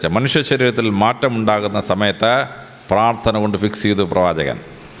നീക്കങ്ങളനുസരിച്ച് മനുഷ്യ ശരീരത്തിൽ മാറ്റമുണ്ടാകുന്ന സമയത്ത് പ്രാർത്ഥന കൊണ്ട് ഫിക്സ് ചെയ്തു പ്രവാചകൻ.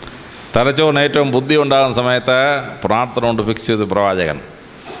 തലച്ചോറിന് ഏറ്റവും ബുദ്ധി ഉണ്ടാകുന്ന സമയത്ത് പ്രാർത്ഥന കൊണ്ട് ഫിക്സ് ചെയ്തു പ്രവാചകൻ.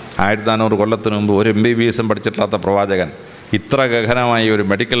 1400 കൊല്ലത്തിന് മുമ്പ് ഒരു MBBS പഠിച്ചിട്ടില്ലാത്ത പ്രവാചകൻ ഇത്ര ഗഹനമായി ഒരു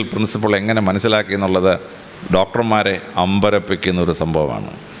മെഡിക്കൽ പ്രിൻസിപ്പിൾ എങ്ങനെ മനസ്സിലാക്കി എന്നുള്ളത് ഡോക്ടർമാരെ അമ്പരപ്പിക്കുന്ന ഒരു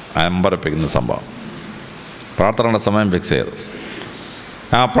സംഭവമാണ്. അമ്പരപ്പിക്കുന്ന സംഭവം. പ്രാർത്ഥനയുടെ സമയം ഫിക്സ് ചെയ്തു.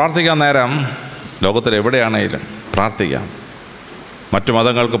 പ്രാർത്ഥിക്കാൻ നേരം ലോകത്തിൽ എവിടെയാണെങ്കിലും പ്രാർത്ഥിക്കാം. മറ്റു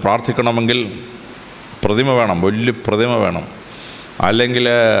മതങ്ങൾക്ക് പ്രാർത്ഥിക്കണമെങ്കിൽ പ്രതിമ വേണം, വലിയ പ്രതിമ വേണം, അല്ലെങ്കിൽ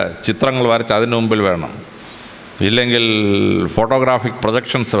ചിത്രങ്ങൾ വരച്ച് അതിന് മുമ്പിൽ വേണം, ഇല്ലെങ്കിൽ ഫോട്ടോഗ്രാഫിക്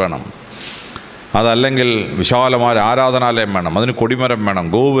പ്രൊജക്ഷൻസ് വേണം, അതല്ലെങ്കിൽ വിശാലമായ ആരാധനാലയം വേണം, അതിന് കൊടിമരം വേണം,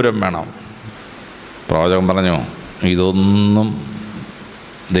 ഗോപുരം വേണം. പ്രവാചകൻ പറഞ്ഞു, ഇതൊന്നും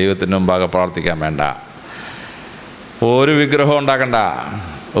ദൈവത്തിൻ്റെ മുമ്പാകെ പ്രാർത്ഥിക്കാൻ വേണ്ട. ഒരു വിഗ്രഹം ഉണ്ടാക്കണ്ട,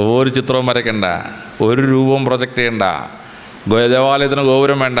 ഒരു ചിത്രവും വരയ്ക്കണ്ട, ഒരു രൂപവും പ്രൊജക്റ്റ് ചെയ്യണ്ട, ദേവാലയത്തിന്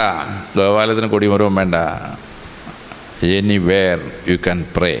ഗോപുരം വേണ്ട, ദേവാലയത്തിന് കൊടിമരവും വേണ്ട. എനിവേർ യു ക്യാൻ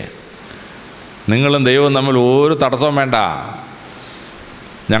പ്രേ. നിങ്ങളും ദൈവവും തമ്മിൽ ഒരു തടസ്സവും വേണ്ട.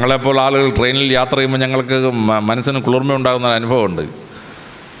 ഞങ്ങളെപ്പോൾ ആളുകൾ ട്രെയിനിൽ യാത്ര ചെയ്യുമ്പോൾ ഞങ്ങൾക്ക് മനസ്സിന് കുളിർമ ഉണ്ടാകുന്ന അനുഭവമുണ്ട്.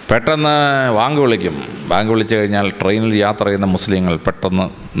 പെട്ടെന്ന് വാങ്ക് വിളിക്കും. വാങ്ക് വിളിച്ചു കഴിഞ്ഞാൽ ട്രെയിനിൽ യാത്ര ചെയ്യുന്ന മുസ്ലിങ്ങൾ പെട്ടെന്ന്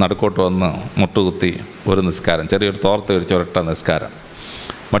നടുക്കോട്ട് വന്ന് മുട്ടുകുത്തി ഒരു നിസ്കാരം, ചെറിയൊരു തോർത്ത് വിരിച്ച് ഒരൊറ്റ നിസ്കാരം.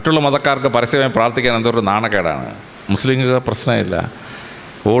 മറ്റുള്ള മതക്കാർക്ക് പരസ്യമായി പ്രാർത്ഥിക്കാൻ എന്തൊരു നാണക്കേടാണ്. മുസ്ലിങ്ങൾക്ക് പ്രശ്നമില്ല.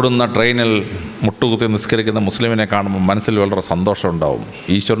 ഓടുന്ന ട്രെയിനിൽ മുട്ടുകുത്തി നിസ്കരിക്കുന്ന മുസ്ലിമിനെ കാണുമ്പോൾ മനസ്സിൽ വളരെ സന്തോഷമുണ്ടാവും.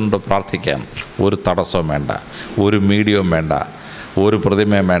 ഈശ്വരനോട് പ്രാർത്ഥിക്കാൻ ഒരു തടസ്സവും വേണ്ട, ഒരു മീഡിയവും വേണ്ട, ഒരു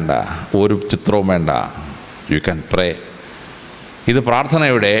പ്രതിമയും വേണ്ട, ഒരു ചിത്രവും വേണ്ട. യു ക്യാൻ പ്രേ. ഇത്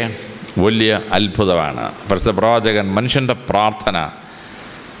പ്രാർത്ഥനയുടെ വലിയ അത്ഭുതമാണ്. പരിശുദ്ധ പ്രവാചകൻ മനുഷ്യൻ്റെ പ്രാർത്ഥന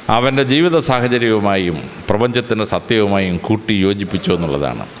അവൻ്റെ ജീവിത സാഹചര്യവുമായും പ്രപഞ്ചത്തിൻ്റെ സത്യവുമായും കൂട്ടി യോജിപ്പിച്ചു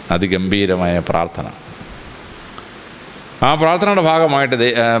എന്നുള്ളതാണ് അതിഗംഭീരമായ പ്രാർത്ഥന. ആ പ്രാർത്ഥനയുടെ ഭാഗമായിട്ട്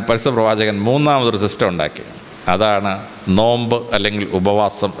പരിശുദ്ധ പ്രവാചകൻ 3ാമതൊരു സിസ്റ്റം ഉണ്ടാക്കി. അതാണ് നോമ്പ് അല്ലെങ്കിൽ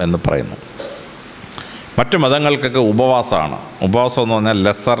ഉപവാസം എന്ന് പറയുന്നു. മറ്റു മതങ്ങൾക്കൊക്കെ ഉപവാസമാണ്. ഉപവാസം എന്ന് പറഞ്ഞാൽ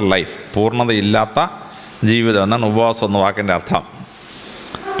ലെസ്സർ ലൈഫ്, പൂർണ്ണതയില്ലാത്ത ജീവിതം എന്നാണ് ഉപവാസം എന്ന വാക്കിൻ്റെ അർത്ഥം.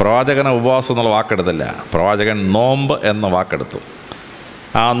 പ്രവാചകന് ഉപവാസം എന്നുള്ള വാക്കെടുത്തില്ല, പ്രവാചകൻ നോമ്പ് എന്ന വാക്കെടുത്തു.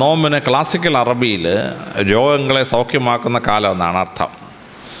 ആ നോമ്പിന് ക്ലാസിക്കൽ അറബിയിൽ രോഗങ്ങളെ സൗഖ്യമാക്കുന്ന കാലം എന്നാണ് അർത്ഥം.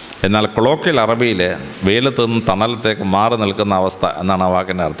 എന്നാൽ കൊളോക്കിയൽ അറബിയിൽ വെയിലത്ത് നിന്ന് തണലത്തേക്ക് മാറി നിൽക്കുന്ന അവസ്ഥ എന്നാണ് ആ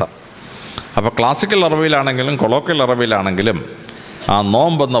വാക്കിൻ്റെ അർത്ഥം. അപ്പോൾ ക്ലാസിക്കൽ അറബിയിലാണെങ്കിലും കൊളോക്കിയൽ അറബിയിലാണെങ്കിലും ആ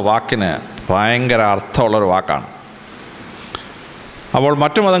നോമ്പെന്ന വാക്കിന് ഭയങ്കര അർത്ഥമുള്ളൊരു വാക്കാണ്. അപ്പോൾ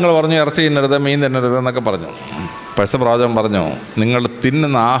മറ്റു മതങ്ങൾ പറഞ്ഞു ഇറച്ചി തിന്നരുത്, മീൻ തിന്നരുത് എന്നൊക്കെ പറഞ്ഞു. പ്രവാചകൻ പറഞ്ഞു, നിങ്ങൾ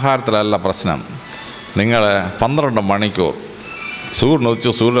തിന്നുന്ന ആഹാരത്തിലല്ല പ്രശ്നം, നിങ്ങൾ 12 മണിക്കൂർ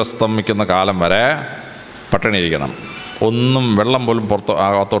സൂര്യനുദിച്ച് സൂര്യസ്തമിക്കുന്ന കാലം വരെ പട്ടിണിയിരിക്കണം, ഒന്നും വെള്ളം പോലും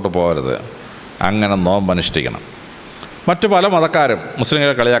അകത്തോട്ട് പോകരുത്, അങ്ങനെ നോമ്പ് അനുഷ്ഠിക്കണം. മറ്റു പല മതക്കാരും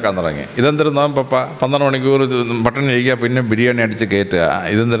മുസ്ലിങ്ങളെ കളിയാക്കാൻ തുടങ്ങി. ഇതെന്തൊരു നോമ്പപ്പ, 12 മണിക്കൂർ പട്ടിണി ഇരിക്കുക, പിന്നെ ബിരിയാണി അടിച്ച് കയറ്റുക,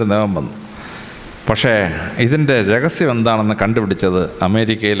 ഇതെന്തൊരു നോമ്പെന്ന്. പക്ഷേ ഇതിൻ്റെ രഹസ്യം എന്താണെന്ന് കണ്ടുപിടിച്ചത്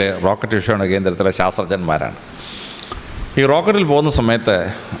അമേരിക്കയിലെ റോക്കറ്റ് വിക്ഷേപണ കേന്ദ്രത്തിലെ ശാസ്ത്രജ്ഞന്മാരാണ്. ഈ റോക്കറ്റിൽ പോകുന്ന സമയത്ത്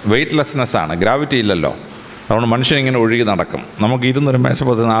വെയ്റ്റ്ലെസ്നെസ്സാണ്, ഗ്രാവിറ്റി ഇല്ലല്ലോ. അതുകൊണ്ട് മനുഷ്യനിങ്ങനെ ഒഴുകി നടക്കും. നമുക്ക് ഇരുന്നൊരു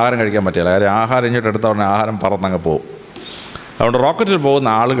മേശപ്പുറത്ത് ആഹാരം കഴിക്കാൻ പറ്റില്ല, കാര്യം ആഹാരം ഇങ്ങോട്ട് എടുത്ത ഉടനെ ആഹാരം പറന്നങ്ങ് പോകും. അതുകൊണ്ട് റോക്കറ്റിൽ പോകുന്ന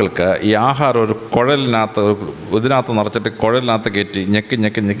ആളുകൾക്ക് ഈ ആഹാരം ഒരു കുഴലിനകത്ത്, ഇതിനകത്ത് നിറച്ചിട്ട് കുഴലിനകത്ത് കയറ്റി ഞെക്കി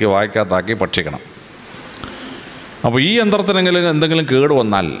ഞെക്കി ഞെക്കി വായിക്കകത്താക്കി ഭക്ഷിക്കണം. അപ്പോൾ ഈ യന്ത്രത്തിനെങ്കിലും എന്തെങ്കിലും കേട്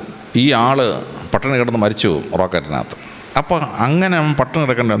വന്നാൽ ഈ ആൾ പട്ടിണി കിടന്ന് മരിച്ചു പോകും റോക്കറ്റിനകത്ത്. അപ്പോൾ അങ്ങനെ പട്ടിണി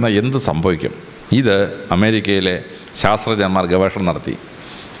കിടക്കേണ്ടി വന്നാൽ എന്ത് സംഭവിക്കും? ഇത് അമേരിക്കയിലെ ശാസ്ത്രജ്ഞന്മാർ ഗവേഷണം നടത്തി.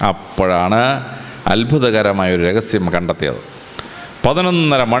 അപ്പോഴാണ് അത്ഭുതകരമായൊരു രഹസ്യം കണ്ടെത്തിയത്.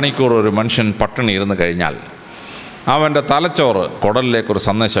 11.5 മണിക്കൂർ ഒരു മനുഷ്യൻ പട്ടിണി ഇരുന്ന് കഴിഞ്ഞാൽ അവൻ്റെ തലച്ചോറ് കുടലിലേക്കൊരു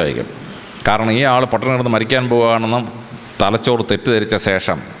സന്ദേശം അയക്കും. കാരണം ഈ ആൾ പട്ടിണി കിടന്ന് മരിക്കാൻ പോവുകയാണെന്നും തലച്ചോറ് തെറ്റിദ്ധരിച്ച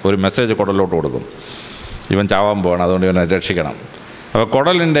ശേഷം ഒരു മെസ്സേജ് കുടലിലോട്ട് കൊടുക്കും, ഇവൻ ചാവാൻ പോവാണ്, അതുകൊണ്ട് ഇവനെ രക്ഷിക്കണം. അപ്പോൾ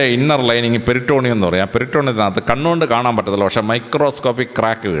കുടലിൻ്റെ ഇന്നർ ലൈനിങ് പെരിറ്റോണിയം എന്ന് പറയും. ആ പെരിറ്റോണിയത്തിനകത്ത് കണ്ണുകൊണ്ട് കാണാൻ പറ്റത്തില്ല, പക്ഷേ മൈക്രോസ്കോപ്പിക്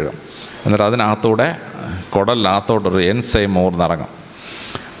ക്രാക്ക് വീഴും. എന്നിട്ട് അതിനകത്തൂടെ കുടലിനകത്തോട്ടൊരു എൻസൈം ഊർന്നിറങ്ങും.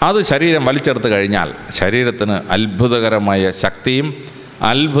 അത് ശരീരം വലിച്ചെടുത്ത് കഴിഞ്ഞാൽ ശരീരത്തിന് അത്ഭുതകരമായ ശക്തിയും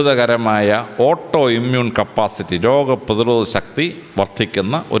അത്ഭുതകരമായ ഓട്ടോ ഇമ്മ്യൂൺ കപ്പാസിറ്റി, രോഗപ്രതിരോധ ശക്തി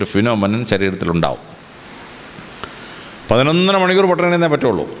വർദ്ധിക്കുന്ന ഒരു ഫിനോമിനൻ ശരീരത്തിലുണ്ടാവും. 11.5 മണിക്കൂർ പട്ടിണിയേ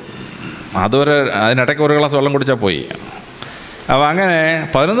പറ്റുള്ളൂ. അതുവരെ അതിനിടയ്ക്ക് ഒരു ഗ്ലാസ് വെള്ളം കുടിച്ചാൽ പോയി. അപ്പോൾ അങ്ങനെ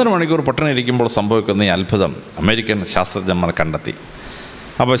 11 മണിക്കൂർ പട്ടിണി ഇരിക്കുമ്പോൾ സംഭവിക്കുന്ന ഈ അത്ഭുതം അമേരിക്കൻ ശാസ്ത്രജ്ഞന്മാർ കണ്ടെത്തി.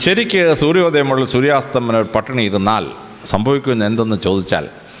 അപ്പോൾ ശരിക്ക് സൂര്യോദയം മുതൽ സൂര്യാസ്തമനം പട്ടിണി ഇരുന്നാൽ സംഭവിക്കുന്ന എന്തെന്ന് ചോദിച്ചാൽ,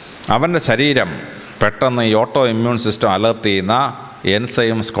 അവൻ്റെ ശരീരം പെട്ടെന്ന് ഈ ഓട്ടോ ഇമ്മ്യൂൺ സിസ്റ്റം അലർട്ട് ചെയ്യുന്ന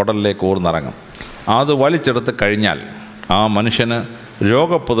എൻസൈംസ് കുടലിലേക്ക് ഊർന്നിറങ്ങും. അത് വലിച്ചെടുത്ത് കഴിഞ്ഞാൽ ആ മനുഷ്യന്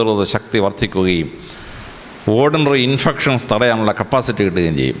രോഗപ്രതിരോധ ശക്തി വർദ്ധിക്കുകയും ഓർഡിനറി ഇൻഫെക്ഷൻസ് തടയാനുള്ള കപ്പാസിറ്റി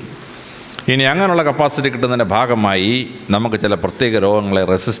കിട്ടുകയും ചെയ്യും. ഇനി അങ്ങനെയുള്ള കപ്പാസിറ്റി കിട്ടുന്നതിൻ്റെ ഭാഗമായി നമുക്ക് ചില പ്രത്യേക രോഗങ്ങളെ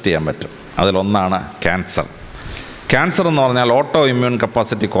റെസിസ്റ്റ് ചെയ്യാൻ പറ്റും. അതിലൊന്നാണ് ക്യാൻസർ. ക്യാൻസർ എന്ന് പറഞ്ഞാൽ ഓട്ടോ ഇമ്മ്യൂൺ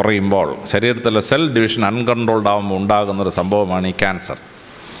കപ്പാസിറ്റി കുറയുമ്പോൾ ശരീരത്തിലെ സെൽ ഡിവിഷൻ അൺകൺട്രോൾഡ് ആകുമ്പോൾ ഉണ്ടാകുന്നൊരു സംഭവമാണ് ഈ ക്യാൻസർ.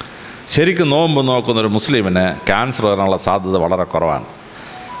 ശരിക്കും നോമ്പ് നോക്കുന്നൊരു മുസ്ലിമിന് ക്യാൻസർ വരാനുള്ള സാധ്യത വളരെ കുറവാണ്.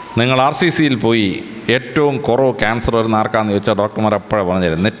 നിങ്ങൾ RCCയിൽ പോയി ഏറ്റവും കുറവ് ക്യാൻസർ വരുന്ന ആർക്കാണെന്ന് ചോദിച്ചാൽ ഡോക്ടർമാർ എപ്പോഴാണ്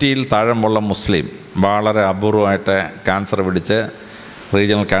പറഞ്ഞുതരും, നെറ്റിയിൽ താഴമ്പുള്ള മുസ്ലിം വളരെ അപൂർവമായിട്ട് ക്യാൻസർ പിടിച്ച്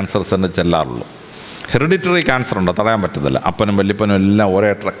regional cancer centre ചെല്ലാറുള്ളൂ. Hereditary cancer ഉണ്ട്, തടയാൻ പറ്റത്തില്ല. അപ്പനും വല്യപ്പനും എല്ലാം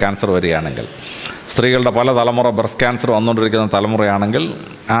ഒരേ ക്യാൻസർ വരികയാണെങ്കിൽ, സ്ത്രീകളുടെ പല തലമുറ ബ്രസ്റ്റ് ക്യാൻസർ വന്നുകൊണ്ടിരിക്കുന്ന തലമുറയാണെങ്കിൽ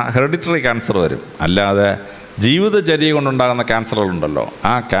ആ ഹെറിഡിറ്ററി ക്യാൻസർ വരും. അല്ലാതെ ജീവിതചര്യ കൊണ്ടുണ്ടാകുന്ന ക്യാൻസറുകളുണ്ടല്ലോ,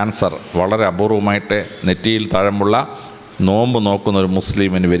 ആ ക്യാൻസർ വളരെ അപൂർവമായിട്ട് നെറ്റിയിൽ താഴമ്പുള്ള നോമ്പ് നോക്കുന്ന ഒരു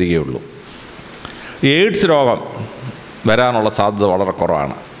മുസ്ലിമിന് വരികയുള്ളൂ. എയ്ഡ്സ് രോഗം വരാനുള്ള സാധ്യത വളരെ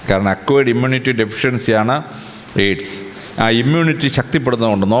കുറവാണ്. കാരണം അക്വയർഡ് ഇമ്മ്യൂണിറ്റി ഡെഫിഷ്യൻസിയാണ് എയ്ഡ്സ്. ആ ഇമ്മ്യൂണിറ്റി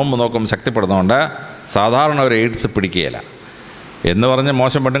ശക്തിപ്പെടുന്നതുകൊണ്ട്, നോമ്പ് നോക്കുമ്പോൾ ശക്തിപ്പെടുന്നതുകൊണ്ട് സാധാരണ ഒരു എയ്ഡ്സ് പിടിക്കുകയില്ല. എന്ന് പറഞ്ഞ്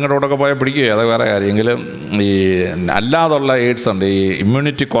മോശം പെണ്ണുങ്ങളുടെ കൂടെയൊക്കെ പോയാൽ പിടിക്കുകയോ അത് വേറെ കാര്യമെങ്കിലും, ഈ അല്ലാതുള്ള എയ്ഡ്സ് ഉണ്ട്, ഈ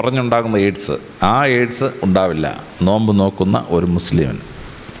ഇമ്മ്യൂണിറ്റി കുറഞ്ഞുണ്ടാകുന്ന എയ്ഡ്സ്, ആ എയ്ഡ്സ് ഉണ്ടാവില്ല നോമ്പ് നോക്കുന്ന ഒരു മുസ്ലിമിന്.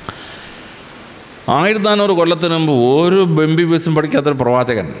 1400 കൊല്ലത്തിന് മുമ്പ് ഒരു MBBS പഠിക്കാത്തൊരു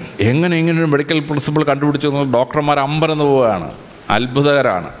പ്രവാചകൻ എങ്ങനെ ഇങ്ങനൊരു മെഡിക്കൽ പ്രിൻസിപ്പിൾ കണ്ടുപിടിച്ചു എന്ന് ഡോക്ടർമാർ അമ്പരന്ന് പോവുകയാണ്.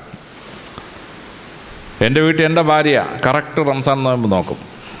 അത്ഭുതകരമാണ്. എൻ്റെ വീട്ടിൽ എൻ്റെ ഭാര്യ കറക്റ്റ് റംസാൻ നോമ്പ് നോക്കും.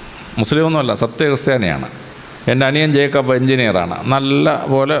 മുസ്ലിമൊന്നുമല്ല, സത്യ ക്രിസ്ത്യാനിയാണ്. എൻ്റെ അനിയൻ ജേക്കബ് എഞ്ചിനീയറാണ്, നല്ല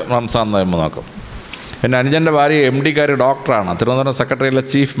പോലെ റംസാൻ നോമ്പ് നോക്കും. എൻ്റെ അനുജൻ്റെ ഭാര്യ MD ഡോക്ടറാണ്, തിരുവനന്തപുരം സെക്രട്ടറിയിലെ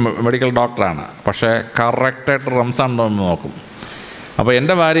ചീഫ് മെഡിക്കൽ ഡോക്ടറാണ്, പക്ഷേ കറക്റ്റായിട്ട് റംസാൻ നോമ്പ് നോക്കും. അപ്പോൾ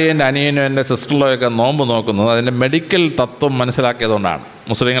എൻ്റെ ഭാര്യയും എൻ്റെ അനിയനും എൻ്റെ സിസ്റ്ററിലൊക്കെ നോമ്പ് നോക്കുന്നത് അതിൻ്റെ മെഡിക്കൽ തത്വം മനസ്സിലാക്കിയതുകൊണ്ടാണ്.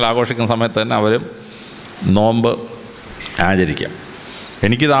 മുസ്ലിങ്ങൾ ആഘോഷിക്കുന്ന സമയത്ത് തന്നെ അവരും നോമ്പ് ആചരിക്കാം.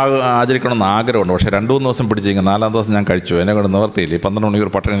 എനിക്കിത് ആചരിക്കണമെന്ന് ആഗ്രഹമുണ്ട്, പക്ഷേ 2-3 ദിവസം പിടിച്ചിരിക്കും. 4-ാം ദിവസം ഞാൻ കഴിച്ചു, എന്നെ കൊണ്ട് നിവർത്തിയില്ല. 12 മണിക്കൂർ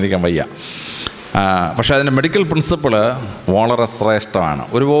പട്ടിണി ഇരിക്കാൻ വയ്യ. പക്ഷേ അതിൻ്റെ മെഡിക്കൽ പ്രിൻസിപ്പിൾ വളരെ ശ്രേഷ്ഠമാണ്.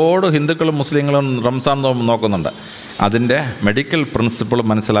 ഒരുപാട് ഹിന്ദുക്കളും മുസ്ലിങ്ങളും റംസാൻ നോമ്പ് നോക്കുന്നുണ്ട്. അതിൻ്റെ മെഡിക്കൽ പ്രിൻസിപ്പിൾ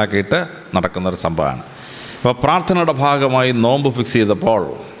മനസ്സിലാക്കിയിട്ട് നടക്കുന്നൊരു സംഭവമാണ്. അപ്പോൾ പ്രാർത്ഥനയുടെ ഭാഗമായി നോമ്പ് ഫിക്സ് ചെയ്തപ്പോൾ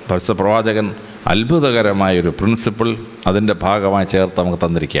പ്രവാചകൻ അത്ഭുതകരമായൊരു പ്രിൻസിപ്പിൾ അതിൻ്റെ ഭാഗമായി ചേർത്ത് നമുക്ക്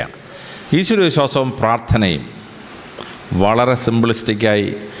തന്നിരിക്കുകയാണ്. ഈശ്വരവിശ്വാസവും പ്രാർത്ഥനയും വളരെ സിംപ്ലിസ്റ്റിക്കായി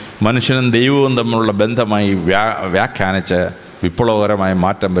മനുഷ്യനും ദൈവവും തമ്മിലുള്ള ബന്ധമായി വ്യാഖ്യാനിച്ച് വിപ്ലവകരമായി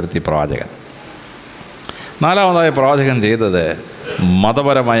മാറ്റം വരുത്തി പ്രവാചകൻ. നാലാമതായി പ്രവാചകൻ ചെയ്തത്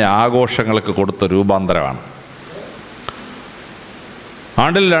മതപരമായ ആഘോഷങ്ങൾക്ക് കൊടുത്ത രൂപാന്തരമാണ്.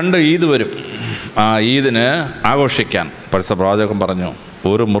 ആണ്ടിൽ 2 ഈദ് വരും. ആ ഈദിന് ആഘോഷിക്കാൻ പരിശുദ്ധ പ്രവാചകൻ പറഞ്ഞു,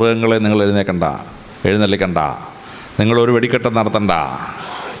 ഒരു മൃഗങ്ങളെ നിങ്ങൾ എഴുന്നള്ളിക്കണ്ട, നിങ്ങളൊരു വെടിക്കെട്ട് നടത്തണ്ട,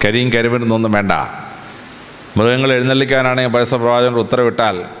 കരിമരുന്നൊന്നും വേണ്ട. മൃഗങ്ങൾ എഴുന്നള്ളിക്കാനാണെങ്കിൽ പരിശുദ്ധ പ്രവാചകൻ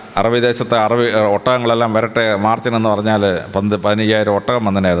ഉത്തരവിട്ടാൽ അറബി ദേശത്തെ ഒട്ടകങ്ങളെല്ലാം വരട്ടെ മാർച്ചിനെന്ന് പറഞ്ഞാൽ 15,000 ഒട്ടകം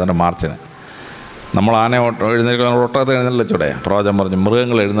വന്നതിനായിരുന്നു മാർച്ചിന്. നമ്മൾ ആന എഴുന്നള്ളിക്കുന്ന ഒട്ടകത്തെ എഴുന്നള്ളിച്ചൂടെ? പ്രവാചകൻ പറഞ്ഞു,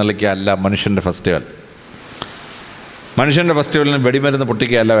 മൃഗങ്ങൾ എഴുന്നള്ളിക്കുക അല്ല മനുഷ്യൻ്റെ ഫെസ്റ്റിവൽ. മനുഷ്യൻ്റെ ഫെസ്റ്റിവലിന് വെടിമരുന്ന്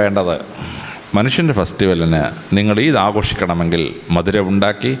പൊട്ടിക്കുകയല്ല വേണ്ടത്. മനുഷ്യൻ്റെ ഫെസ്റ്റിവലിന് നിങ്ങൾ ഈദ് ആഘോഷിക്കണമെങ്കിൽ മധുരം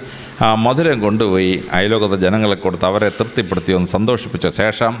ഉണ്ടാക്കി ആ മധുരം കൊണ്ടുപോയി അയലോകത്തെ ജനങ്ങളെ കൊടുത്ത് അവരെ തൃപ്തിപ്പെടുത്തി ഒന്ന് സന്തോഷിപ്പിച്ച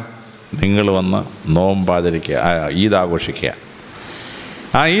ശേഷം നിങ്ങൾ വന്ന് നോമ്പാചരിക്കുക, ഈദ് ആഘോഷിക്കുക.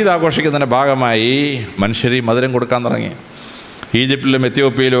 ആ ഈദ് ആഘോഷിക്കുന്നതിൻ്റെ ഭാഗമായി മനുഷ്യർ ഈ മധുരം കൊടുക്കാൻ തുടങ്ങി. ഈജിപ്തിലും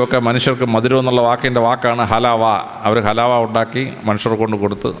എത്യോപ്യയിലും ഒക്കെ മനുഷ്യർക്ക് മധുരം എന്നുള്ള വാക്കാണ് ഹലാവ. അവർ ഹലാവ ഉണ്ടാക്കി മനുഷ്യരെ കൊണ്ട്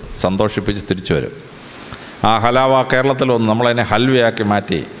കൊടുത്ത് സന്തോഷിപ്പിച്ച് തിരിച്ചു വരും. ആ ഹലാവ കേരളത്തിൽ വന്ന് നമ്മളതിനെ ഹൽവയാക്കി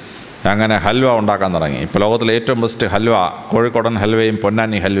മാറ്റി അങ്ങനെ ഹൽവ ഉണ്ടാക്കാൻ തുടങ്ങി. ഇപ്പോൾ ലോകത്തിലെ ഏറ്റവും ബെസ്റ്റ് ഹൽവ കോഴിക്കോടൻ ഹൽവയും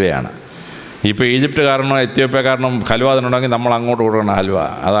പൊന്നാനി ഹൽവയാണ്. ഇപ്പോൾ ഈജിപ്തുകാരനോ എത്യോപ്യക്കാരനോ ഹൽവ അതിനുണ്ടെങ്കിൽ നമ്മൾ അങ്ങോട്ട് കൊടുക്കണം ഹൽവ.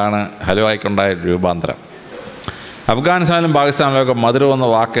 അതാണ് ഹൽവയ്ക്കുണ്ടായ രൂപാന്തരം. അഫ്ഗാനിസ്ഥാനിലും പാകിസ്ഥാനിലുമൊക്കെ മധുരം എന്ന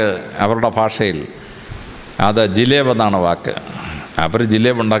വാക്ക് അവരുടെ ഭാഷയിൽ അത് ജിലേബ് എന്നാണ് വാക്ക്. അവർ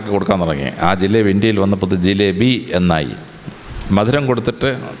ജിലേബ് ഉണ്ടാക്കി കൊടുക്കാൻ തുടങ്ങി. ആ ജിലേബ് ഇന്ത്യയിൽ വന്നപ്പോൾ ജിലേബി എന്നായി. മധുരം കൊടുത്തിട്ട്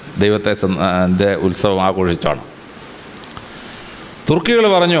ദൈവത്തെ ഉത്സവം ആഘോഷിച്ചാണ്. തുർക്കികൾ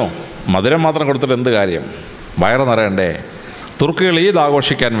പറഞ്ഞു, മധുരം മാത്രം കൊടുത്തിട്ട് എന്ത് കാര്യം, വയറ് നിറയണ്ടേ? തുർക്കികൾ ഈദ്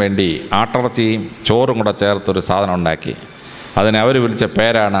ആഘോഷിക്കാൻ വേണ്ടി ആട്ടിറച്ചിയും ചോറും കൂടെ ചേർത്തൊരു സാധനം ഉണ്ടാക്കി. അതിനെ അവർ വിളിച്ച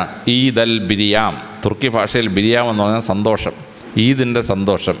പേരാണ് ഈദ് അൽ ബിരിയാം. തുർക്കി ഭാഷയിൽ ബിരിയാം എന്ന് പറഞ്ഞാൽ സന്തോഷം, ഈദിൻ്റെ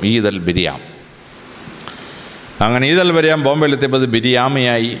സന്തോഷം, ഈദ് അൽ ബിരിയാം. അങ്ങനെ ഈദ് അൽ ബിരിയാം ബോംബെയിലെത്തിയപ്പോൾ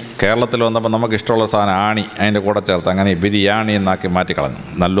ബിരിയാമിയായി. കേരളത്തിൽ വന്നപ്പോൾ നമുക്കിഷ്ടമുള്ള സാധനം ആണി അതിൻ്റെ കൂടെ ചേർത്ത് അങ്ങനെ ബിരിയാണി എന്നാക്കി മാറ്റിക്കളഞ്ഞു.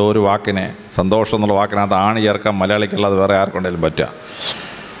 നല്ലൊരു വാക്കിനെ, സന്തോഷം എന്നുള്ള വാക്കിനകത്ത് ആണി ചേർക്കാൻ മലയാളിക്കുള്ളത് വേറെ ആർക്കുണ്ടെങ്കിലും പറ്റുക.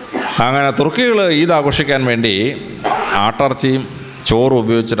 അങ്ങനെ തുർക്കികൾ ഈദ് ആഘോഷിക്കാൻ വേണ്ടി ആട്ടിറച്ചിയും ചോറും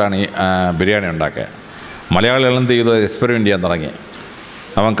ഉപയോഗിച്ചിട്ടാണ് ഈ ബിരിയാണി ഉണ്ടാക്കുക. മലയാളികൾ എന്ത് ചെയ്തു? എക്സ്പെരിമെൻ്റ് ചെയ്യാൻ തുടങ്ങി.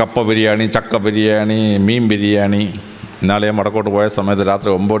 അവൻ കപ്പ ബിരിയാണി, ചക്ക ബിരിയാണി, മീൻ ബിരിയാണി. ഇന്നാളെ ഞാൻ വടക്കോട്ട് പോയ സമയത്ത് രാത്രി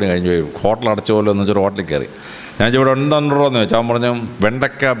 9 മണി കഴിഞ്ഞ് പോയി. ഹോട്ടൽ അടച്ചു പോലെ എന്ന് വെച്ചൊരു ഹോട്ടലിൽ കയറി. ഞാൻ ഇവിടെ ഉണ്ടോ എന്ന് ചോദിച്ചു. അവൻ പറഞ്ഞു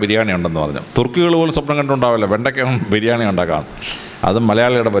വെണ്ടയ്ക്ക ബിരിയാണി ഉണ്ടെന്ന് പറഞ്ഞു. തുർക്കികൾ പോലും സ്വപ്നം കണ്ടുണ്ടാവില്ല വെണ്ടയ്ക്ക ബിരിയാണി ഉണ്ടാക്കാം. അത്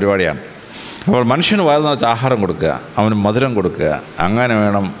മലയാളികളുടെ പരിപാടിയാണ്. അപ്പോൾ മനുഷ്യന് വയറുന്ന വെച്ച് ആഹാരം കൊടുക്കുക, അവന് മധുരം കൊടുക്കുക. അങ്ങനെ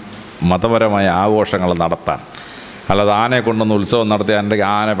വേണം മതപരമായ ആഘോഷങ്ങൾ നടത്താൻ. അല്ലാതെ ആനയെ കൊണ്ടൊന്ന് ഉത്സവം നടത്തി എൻ്റെ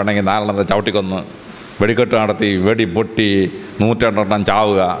ആന വേണമെങ്കിൽ 4 ചവിട്ടിക്കൊന്ന് വെടിക്കെട്ട് നടത്തി വെടി പൊട്ടി 102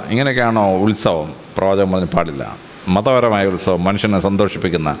 ചാവുക, ഇങ്ങനെയൊക്കെയാണോ ഉത്സവം? പ്രവാചകൻ പറഞ്ഞു പാടില്ല. മതപരമായ ഉത്സവം മനുഷ്യനെ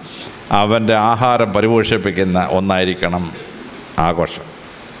സന്തോഷിപ്പിക്കുന്ന, അവൻ്റെ ആഹാരം പരിപോഷിപ്പിക്കുന്ന ഒന്നായിരിക്കണം ആഘോഷം.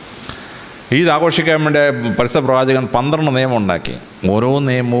 ഈദ് ആഘോഷിക്കാൻ വേണ്ടി പരിശുദ്ധ പ്രവാചകൻ 12 നിയമം ഉണ്ടാക്കി. ഓരോ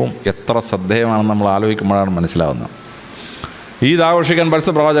നിയമവും എത്ര ശ്രദ്ധേയമാണെന്ന് നമ്മൾ ആലോചിക്കുമ്പോഴാണ് മനസ്സിലാവുന്നത്. ഈദ് ആഘോഷിക്കാൻ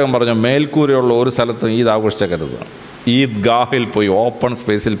പരിശുദ്ധ പ്രവാചകൻ പറഞ്ഞു, മേൽക്കൂരയുള്ള ഒരു സ്ഥലത്തും ഈദ് ആഘോഷിച്ചേക്കരുത്. ഈദ് ഗാഹിൽ പോയി, ഓപ്പൺ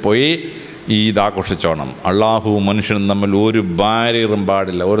സ്പേസിൽ പോയി ഈദ് ആഘോഷിച്ചോണം. അള്ളാഹു മനുഷ്യനും തമ്മിൽ ഒരു ബാരിയറും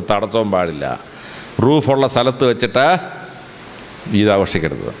പാടില്ല, ഒരു തടസ്സവും പാടില്ല. റൂഫുള്ള സ്ഥലത്ത് വെച്ചിട്ട് ഈദ്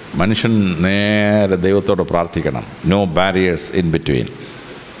ആഘോഷിക്കരുത്. മനുഷ്യൻ നേരെ ദൈവത്തോട് പ്രാർത്ഥിക്കണം. No barriers in between.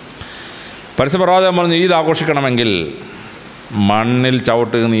 പരിശുദ്ധ പ്രവാചകൻ പറഞ്ഞു, ഈദ് ആഘോഷിക്കണമെങ്കിൽ മണ്ണിൽ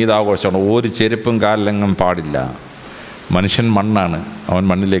ചവിട്ടുന്ന ഈദ് ആഘോഷിക്കണം. ഒരു ചെരുപ്പും കാലിലെങ്ങും പാടില്ല. മനുഷ്യൻ മണ്ണാണ്, അവൻ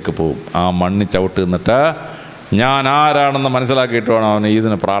മണ്ണിലേക്ക് പോകും. ആ മണ്ണിൽ ചവിട്ട് നിന്നിട്ട് ഞാൻ ആരാണെന്ന് മനസ്സിലാക്കിയിട്ട് വേണം അവൻ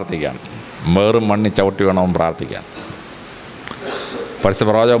ഈദിന് പ്രാർത്ഥിക്കാൻ. വേറും മണ്ണിൽ ചവിട്ടി വേണം അവൻ പ്രാർത്ഥിക്കാൻ. പരിശുദ്ധ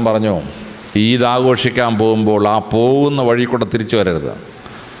പ്രവാചകൻ പറഞ്ഞു, ഈദ് ആഘോഷിക്കാൻ പോകുമ്പോൾ ആ പോകുന്ന വഴി കൂടെ തിരിച്ചു വരരുത്.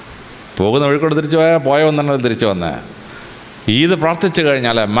 പോകുന്ന വഴി കൂടെ തിരിച്ചു പോയവൻ തന്നെ തിരിച്ചു വന്നേ. ഈദ് പ്രാർത്ഥിച്ചു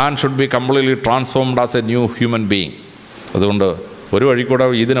കഴിഞ്ഞാൽ മാൻ should be completely transformed as A new human being. അതുകൊണ്ട് ഒരു വഴി കൂടെ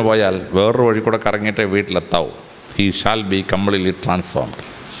ഈദിന് പോയാൽ വേറൊരു വഴി കൂടെ കറങ്ങിയിട്ടേ വീട്ടിലെത്താവും. He shall be completely transformed.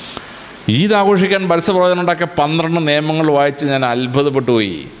 Eid ആഘോഷിക്കാൻ പരിശുദ്ധ പ്രവാചകൻ ഉണ്ടാക്കിയ 12 നിയമങ്ങൾ വായിച്ച് ഞാൻ അത്ഭുതപ്പെട്ടു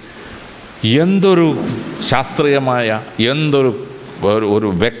പോയി. എന്തൊരു ശാസ്ത്രീയമായ, എന്തൊരു ഒരു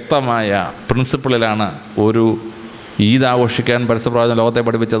വ്യക്തമായ പ്രിൻസിപ്പിളിലാണ് ഒരു ഈദ് ആഘോഷിക്കാൻ പരിശുദ്ധ പ്രവാചകൻ ലോകത്തെ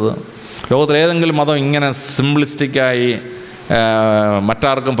പഠിപ്പിച്ചത്. ലോകത്തിലേതെങ്കിലും മതം ഇങ്ങനെ സിംപ്ലിസ്റ്റിക്കായി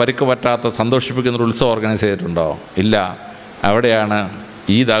മറ്റാർക്കും പരിക്ക് പറ്റാത്ത സന്തോഷിപ്പിക്കുന്നൊരു ഉത്സവം ഓർഗനൈസ് ചെയ്തിട്ടുണ്ടോ? ഇല്ല. അവിടെയാണ്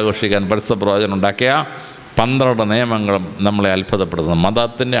ഈദ് ആഘോഷിക്കാൻ പരിശുദ്ധ പ്രവാചകൻ ഉണ്ടാക്കിയ 12 നിയമങ്ങളും നമ്മളെ അത്ഭുതപ്പെടുത്തുന്നത്.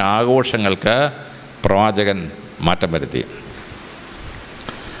 മതത്തിൻ്റെ ആഘോഷങ്ങൾക്ക് പ്രവാചകൻ മാറ്റം വരുത്തി.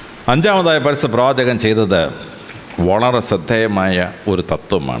 5-മതായി പരിശുദ്ധ പ്രവാചകൻ ചെയ്തത് വളരെ ശ്രദ്ധേയമായ ഒരു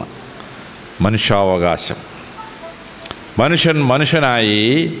തത്വമാണ് മനുഷ്യാവകാശം. മനുഷ്യനായി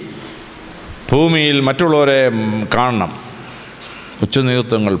ഭൂമിയിൽ മറ്റുള്ളവരെ കാണണം.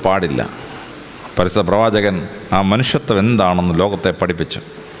 ഉച്ചനീചത്വങ്ങൾ പാടില്ല. പരിശുദ്ധ പ്രവാചകൻ ആ മനുഷ്യത്വം എന്താണെന്ന് ലോകത്തെ പഠിപ്പിച്ചു.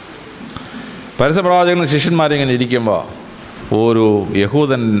 പരിശുദ്ധ പ്രവാചകൻ ശിഷ്യന്മാരിങ്ങനെ ഇരിക്കുമ്പോൾ ഒരു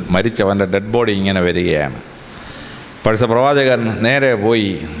യഹൂദൻ മരിച്ചവൻ്റെ ഡെഡ് ബോഡി ഇങ്ങനെ വരികയാണ്. പരിശുദ്ധ പ്രവാചകൻ നേരെ പോയി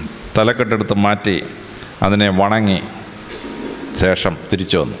തലക്കെട്ടെടുത്ത് മാറ്റി അതിനെ വണങ്ങി ശേഷം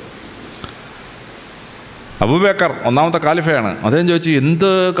തിരിച്ചു വന്നു. അബൂബക്കർ ഒന്നാമത്തെ ഖലീഫയാണ്. അദ്ദേഹം ചോദിച്ചു,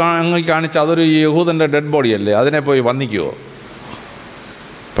 എന്ത് അങ്ങ് കാണിച്ച അതൊരു യഹൂദൻ്റെ ഡെഡ് ബോഡിയല്ലേ, അതിനെ പോയി വന്ദിക്കുമോ?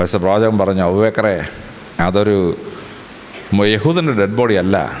 പരിശുദ്ധ പ്രവാചകൻ പറഞ്ഞു, അബൂബക്കറെ, അതൊരു യഹൂദൻ്റെ ഡെഡ് ബോഡി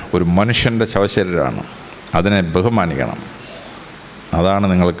അല്ല, ഒരു മനുഷ്യൻ്റെ ശവശരീരമാണ്, അതിനെ ബഹുമാനിക്കണം. അതാണ്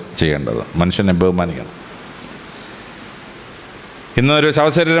നിങ്ങൾ ചെയ്യേണ്ടത്, മനുഷ്യനെ ബഹുമാനിക്കണം. ഇന്നൊരു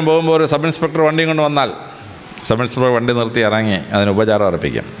ശവശരീരം പോകുമ്പോൾ ഒരു സബ് ഇൻസ്പെക്ടർ വണ്ടിയും കൊണ്ട് വന്നാൽ സബ് ഇൻസ്പെക്ടർ വണ്ടി നിർത്തി ഇറങ്ങി അതിന് ഉപചാരം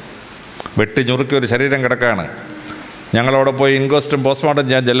അർപ്പിക്കും. വെട്ടി ഞുറുക്കി ഒരു ശരീരം കിടക്കുകയാണ്, ഞങ്ങളവിടെ പോയി ഇൻക്വസ്റ്റും പോസ്റ്റ്മോർട്ടം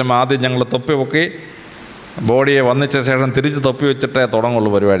ചെയ്യാൻ ചെല്ലുമ്പോൾ ആദ്യം ഞങ്ങൾ തൊപ്പി പൊക്കി ബോഡിയെ വന്നിച്ച ശേഷം തിരിച്ച് തൊപ്പി വെച്ചിട്ടേ തുടങ്ങുള്ളൂ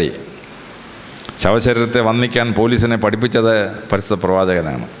പരിപാടി. ശവശരീരത്തെ വന്ദിക്കാൻ പോലീസിനെ പഠിപ്പിച്ചത് പരിശുദ്ധ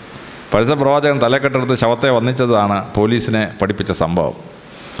പ്രവാചകനാണ്. പരിശുദ്ധ പ്രവാചകൻ തലക്കെട്ടെടുത്ത് ശവത്തെ വന്ദിച്ചതാണ് പോലീസിനെ പഠിപ്പിച്ച സംഭവം.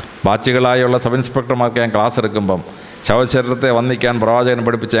 ബാച്ചുകളായുള്ള സബ് ഇൻസ്പെക്ടർമാർക്ക് ഞാൻ ക്ലാസ് എടുക്കുമ്പം ശവശരീരത്തെ വന്ദിക്കാൻ പ്രവാചകൻ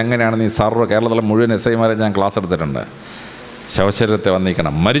പഠിപ്പിച്ച് എങ്ങനെയാണെന്ന് ഈ സർവ്വ കേരളത്തിലെ മുഴുവൻ SI-മാരെ ഞാൻ ക്ലാസ് എടുത്തിട്ടുണ്ട്. ശവശരീരത്തെ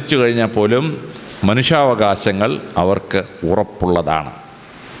വന്ദിക്കണം. മരിച്ചു കഴിഞ്ഞാൽ പോലും മനുഷ്യാവകാശങ്ങൾ അവർക്ക് ഉറപ്പുള്ളതാണ്.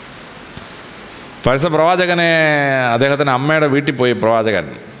 പരിശുദ്ധ പ്രവാചകനെ അദ്ദേഹത്തിൻ്റെ അമ്മയുടെ വീട്ടിൽ പോയി പ്രവാചകൻ,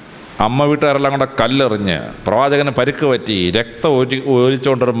 അമ്മ വീട്ടുകാരെല്ലാം കൂടെ കല്ലെറിഞ്ഞ് പ്രവാചകന് പരിക്ക് പറ്റി, രക്തം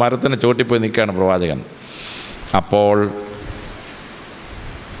ഒലിച്ചുകൊണ്ടൊരു മരത്തിന് ചോട്ടിപ്പോയി നിൽക്കുകയാണ് പ്രവാചകൻ. അപ്പോൾ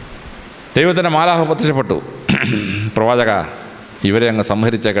ദൈവത്തിൻ്റെ മാലാഖ പ്രത്യക്ഷപ്പെട്ടു. പ്രവാചക, ഇവരെ അങ്ങ്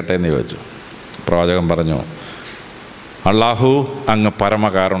സംഹരിച്ചേക്കട്ടെ എന്ന് ചോദിച്ചു. പ്രവാചകൻ പറഞ്ഞു, അള്ളാഹു അങ്ങ്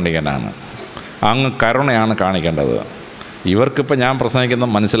പരമകാരുണികനാണ്, അങ്ങ് കരുണയാണ് കാണിക്കേണ്ടത്. ഇവർക്കിപ്പോൾ ഞാൻ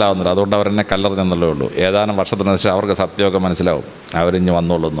പ്രസംഗിക്കുന്നത് മനസ്സിലാവുന്നില്ല, അതുകൊണ്ട് അവരെന്നെ കല്ലെറിഞ്ഞെന്നുള്ളേ ഉള്ളൂ. ഏതാനും വർഷത്തിന് ശേഷം അവർക്ക് സത്യമൊക്കെ മനസ്സിലാവും, അവരിഞ്ഞ്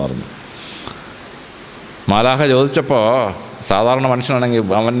വന്നോളൂ എന്ന് പറഞ്ഞു. മാലാഖ ചോദിച്ചപ്പോൾ സാധാരണ മനുഷ്യനാണെങ്കിൽ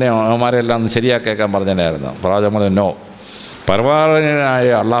അവന്മാരെല്ലാം ഒന്ന് ശരിയാക്കേക്കാൻ പറഞ്ഞതിനായിരുന്നു. പ്രവാചകൻ പറഞ്ഞു, നോ, പരമാവനായ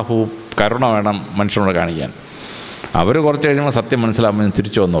അള്ളാഹു കരുണ വേണം മനുഷ്യനോട് കാണിക്കാൻ. അവർ കുറച്ച് കഴിയുമ്പോൾ സത്യം മനസ്സിലാകുമ്പോൾ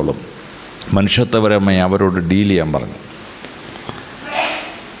തിരിച്ചു വന്നോളും. മനുഷ്യത്വപരമായി അവരോട് ഡീൽ ചെയ്യാൻ പറഞ്ഞു.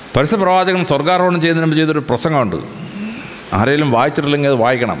 പരിശുദ്ധ പ്രവാചകൻ സ്വർഗാരോഹണം ചെയ്യുന്നതിന് മുമ്പ് ചെയ്തൊരു പ്രസംഗമുണ്ട്. ആരെങ്കിലും വായിച്ചിട്ടില്ലെങ്കിൽ അത്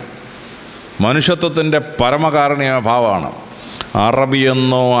വായിക്കണം. മനുഷ്യത്വത്തിൻ്റെ പരമകാരുണ്യ ഭാവമാണ്.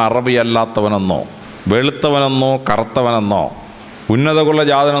 അറബിയെന്നോ അറബി അല്ലാത്തവനെന്നോ, വെളുത്തവനെന്നോ കറുത്തവനെന്നോ, ഉന്നതകുല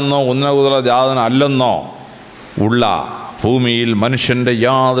ജാതനെന്നോ ഉന്നതകുല ജാതനല്ലെന്നോ ഉള്ള ഭൂമിയിൽ മനുഷ്യൻ്റെ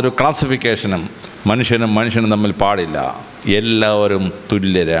യാതൊരു ക്ലാസിഫിക്കേഷനും മനുഷ്യനും തമ്മിൽ പാടില്ല. എല്ലാവരും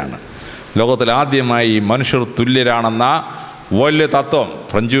തുല്യരാണ്. ലോകത്തിൽ ആദ്യമായി മനുഷ്യർ തുല്യരാണെന്ന വലിയ തത്വം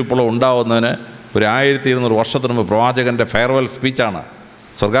ഫ്രഞ്ച് വിപ്ലവം ഉണ്ടാവുന്നതിന് ഒരു 1200 വർഷത്തിന് മുമ്പ് പ്രവാചകൻ്റെ ഫെയർവെൽ സ്പീച്ചാണ്.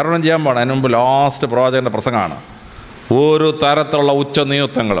 സ്വർഗാരോഹണം ചെയ്യാൻ പാടില്ല, അതിന് മുമ്പ് ലാസ്റ്റ് പ്രവാചകൻ്റെ പ്രസംഗമാണ്. ഒരു തരത്തിലുള്ള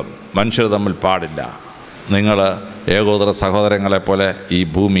ഉച്ചനീയത്വങ്ങളും മനുഷ്യർ തമ്മിൽ പാടില്ല. നിങ്ങൾ ഏകോദര സഹോദരങ്ങളെപ്പോലെ ഈ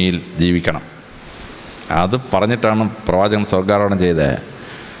ഭൂമിയിൽ ജീവിക്കണം. അത് പറഞ്ഞിട്ടാണ് പ്രവാചകൻ സ്വർഗാരോഹണം ചെയ്തത്.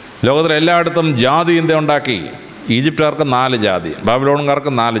 ലോകത്തിലെ എല്ലായിടത്തും ജാതി ഇന്ത്യ ഉണ്ടാക്കി. ഈജിപ്തുകാർക്ക് 4 ജാതി,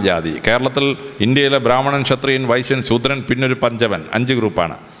 ബാബിലോണുകാർക്ക് 4 ജാതി. കേരളത്തിൽ ഇന്ത്യയിലെ ബ്രാഹ്മണൻ, ക്ഷത്രിയൻ, വൈശ്യൻ, ശൂദ്രൻ, പിന്നൊരു പഞ്ചവൻ, 5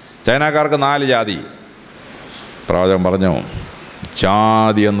 ഗ്രൂപ്പാണ്. ചൈനക്കാർക്ക് 4 ജാതി. പ്രവാചകൻ പറഞ്ഞു,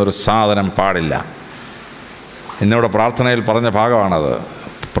 ജാതി എന്നൊരു സാധനം പാടില്ല. ഇന്നിവിടെ പ്രാർത്ഥനയിൽ പറഞ്ഞ ഭാഗമാണത്.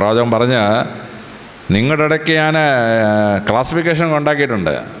 പ്രവാചകൻ പറഞ്ഞ്, നിങ്ങളുടെ ഇടയ്ക്ക് ഞാൻ ക്ലാസിഫിക്കേഷൻ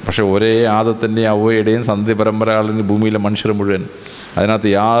ഉണ്ടാക്കിയിട്ടുണ്ട്, പക്ഷേ ഒരേ ആദത്തിൻ്റെയും അവയുടെയും സന്ധി പരമ്പരകളിൽ ഭൂമിയിലെ മനുഷ്യർ മുഴുവൻ, അതിനകത്ത്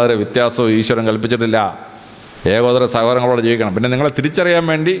യാതൊരു വ്യത്യാസവും ഈശ്വരൻ കൽപ്പിച്ചിട്ടില്ല. ഏകോദര സഹോദരങ്ങളോട് ജീവിക്കണം. പിന്നെ നിങ്ങളെ തിരിച്ചറിയാൻ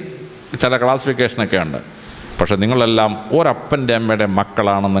വേണ്ടി ചില ക്ലാസിഫിക്കേഷനൊക്കെ ഉണ്ട്, പക്ഷേ നിങ്ങളെല്ലാം ഒരപ്പൻ്റെ അമ്മയുടെ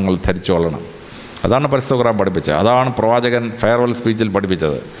മക്കളാണെന്ന് നിങ്ങൾ ധരിച്ചു കൊള്ളണം. അതാണ് പരിശുദ്ധ ഖുർആൻ പഠിപ്പിച്ചത്. അതാണ് പ്രവാചകൻ ഫെയർവെൽ സ്പീച്ചിൽ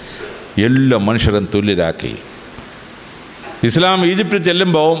പഠിപ്പിച്ചത്. എല്ലാ മനുഷ്യരും തുല്യരാക്കി. ഇസ്ലാം ഈജിപ്തിൽ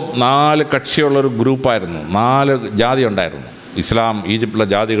ചെല്ലുമ്പോൾ 4 കക്ഷിയുള്ളൊരു ഗ്രൂപ്പായിരുന്നു, 4 ജാതി ഉണ്ടായിരുന്നു. ഇസ്ലാം ഈജിപ്തിലെ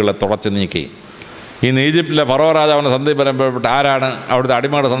ജാതികളെ തുടച്ചു നീക്കി. ഇന്ന് ഈജിപ്തിലെ ഫറോ രാജാവിൻ്റെ സന്ധി പരമ്പരപ്പെട്ട ആരാണ്, അവിടുത്തെ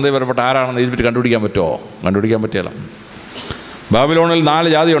അടിമയുടെ സന്ധി പരമ്പരപ്പെട്ട ആരാണെന്ന് ഈജിപ്തിൽ കണ്ടുപിടിക്കാൻ പറ്റുമോ? കണ്ടുപിടിക്കാൻ പറ്റില്ല. ബാബിലോണിൽ 4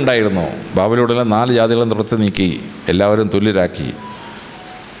 ജാതി ഉണ്ടായിരുന്നു. ബാബിലോണിലെ 4 ജാതികളും തുടച്ചു നീക്കി, എല്ലാവരും തുല്യരാക്കി.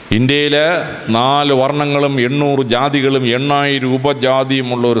 ഇന്ത്യയിൽ 4 വർണ്ണങ്ങളും 800 ജാതികളും 8000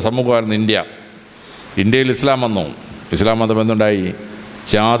 ഉപജാതിയുമുള്ള ഒരു സമൂഹമായിരുന്നു ഇന്ത്യ. ഇന്ത്യയിൽ ഇസ്ലാം വന്നു. ഇസ്ലാം മതം എന്തുണ്ടായി?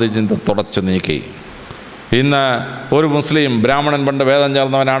 ജാതി ചിന്ത തുടച്ചു നീക്കി. ഇന്ന് ഒരു മുസ്ലിം ബ്രാഹ്മണൻ പണ്ട് വേദം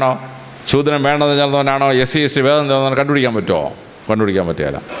ചേർന്നവനാണോ, ശൂദ്രൻ വേണ്ടത് ചേർന്നവനാണോ, SC വേദം ചേർന്നവൻ കണ്ടുപിടിക്കാൻ പറ്റുമോ? കണ്ടുപിടിക്കാൻ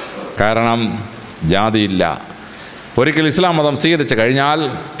പറ്റില്ല. കാരണം ജാതിയില്ല. ഒരിക്കൽ ഇസ്ലാം മതം സ്വീകരിച്ചു കഴിഞ്ഞാൽ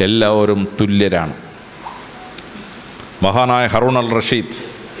എല്ലാവരും തുല്യരാണ്. മഹാനായ ഹറൂൺ അൽ റഷീദ്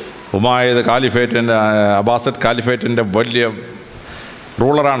ഉമായത് കാലിഫേറ്റിൻ്റെ, അബ്ബാസിഡ് കാലിഫേറ്റിൻ്റെ വലിയ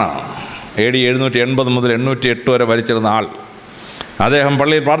റൂളറാണ്. AD 780 മുതൽ 808 വരെ ഭരിച്ചിരുന്ന ആൾ. അദ്ദേഹം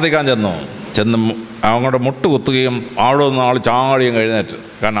പള്ളിയിൽ പ്രാർത്ഥിക്കാൻ ചെന്നു. ചെന്ന് അങ്ങോട്ട് മുട്ട് കുത്തുകയും അവിടെ നിന്ന് ആൾ ചാടിയും എഴുന്നേറ്റ്.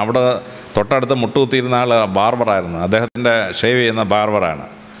 കാരണം അവിടെ തൊട്ടടുത്ത് മുട്ട് കുത്തിയിരുന്ന ആൾ ബാർബറായിരുന്നു, അദ്ദേഹത്തിൻ്റെ ഷേവ് ചെയ്യുന്ന ബാർബറാണ്.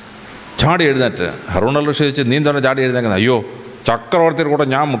 ചാടി എഴുന്നേറ്റ് ഹറൂൺ അൽ റഷീദ് ചോദിച്ചു, നീ എന്താണ് ചാടി എഴുന്നേക്കുന്നത്? അയ്യോ, ചക്രവർത്തിയുടെ കൂടെ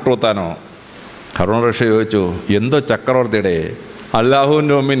ഞാൻ മുട്ടുകുത്താനോ? ഹറൂൺ അൽ റഷീദ് ചോദിച്ചു, എന്തോ ചക്രവർത്തിയുടെ?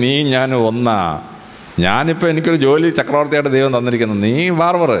 അല്ലാഹുവിൻ്റെ മുമ്പിൽ നീ ഞാൻ ഒന്നാ. ഞാനിപ്പോൾ എനിക്കൊരു ജോലി ചക്രവർത്തിയായിട്ട് ദൈവം തന്നിരിക്കുന്നു, നീ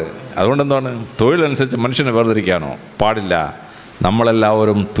ബാർബർ. അതുകൊണ്ട് എന്താണ്, തൊഴിലനുസരിച്ച് മനുഷ്യനെ വേർതിരിക്കാനോ? പാടില്ല,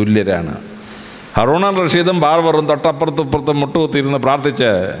 നമ്മളെല്ലാവരും തുല്യരാണ്. ഹറൂൺ അൽ റഷീദും ബാർബറും തൊട്ടപ്പുറത്തും ഇപ്പുറത്തും മുട്ടുകുത്തിയിരുന്ന്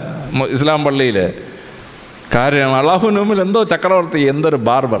പ്രാർത്ഥിച്ച് ഇസ്ലാം പള്ളിയിൽ. കാര്യം അള്ളാഹുവിന് മുമ്പിൽ എന്തോ ചക്രവർത്തി, എന്തൊരു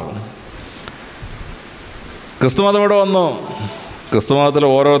ബാർബർ. ക്രിസ്തുമതം ഇവിടെ വന്നു. ക്രിസ്തുമതത്തിൽ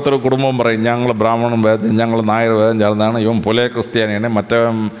ഓരോരുത്തർ കുടുംബവും പറയും, ഞങ്ങൾ ബ്രാഹ്മണും വേദം, ഞങ്ങൾ നായർ വേദം ചേർന്നാണ്, ഇവൻ പുലയ ക്രിസ്ത്യാനിയാണ്,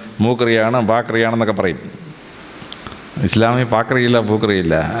 മറ്റവൻ മൂക്രിയാണ്, പാക്രിയാണെന്നൊക്കെ പറയും. ഇസ്ലാമിൽ പാക്രിയില്ല,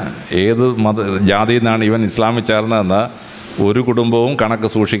 പൂക്രിയില്ല. ഏത് ജാതിയിൽ നിന്നാണ് ഇവൻ ഇസ്ലാമിൽ ചേർന്നതെന്ന് ഒരു കുടുംബവും കണക്ക്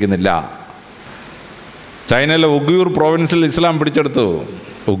സൂക്ഷിക്കുന്നില്ല. ചൈനയിലെ ഉഗ്യൂർ പ്രോവിൻസിൽ ഇസ്ലാം പിടിച്ചെടുത്തു.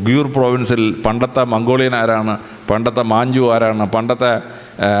 ഉഗ്യൂർ പ്രോവിൻസിൽ പണ്ടത്തെ മംഗോളിയൻ ആരാണ്, പണ്ടത്തെ മാഞ്ചു ആരാണ്, പണ്ടത്തെ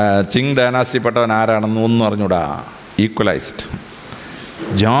ചിങ് ഡൈനാസ്റ്റിപ്പെട്ടവൻ ആരാണെന്ന് ഒന്നും അറിഞ്ഞൂടാ. ഈക്വലൈസ്ഡ്.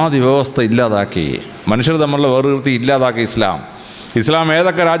 ജാതി വ്യവസ്ഥ ഇല്ലാതാക്കി, മനുഷ്യർ തമ്മിലുള്ള വേർതിർത്തി ഇല്ലാതാക്കി ഇസ്ലാം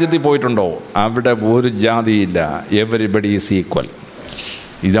ഏതൊക്കെ രാജ്യത്തിൽ പോയിട്ടുണ്ടോ അവിടെ ഒരു ജാതിയില്ല. Everybody is equal.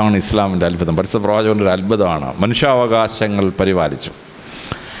 ഇതാണ് ഇസ്ലാമിൻ്റെ അത്ഭുതം. പരിശുദ്ധ പ്രവാചകൻ്റെ ഒരു അത്ഭുതമാണ്. മനുഷ്യാവകാശങ്ങൾ പരിപാലിച്ചു.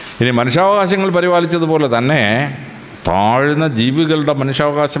 ഇനി മനുഷ്യാവകാശങ്ങൾ പരിപാലിച്ചതുപോലെ തന്നെ താഴ്ന്ന ജീവികളുടെ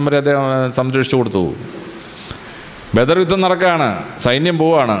മനുഷ്യാവകാശം വരെ അദ്ദേഹം സംരക്ഷിച്ചു കൊടുത്തു. ബദർ യുദ്ധം നടക്കുകയാണ്, സൈന്യം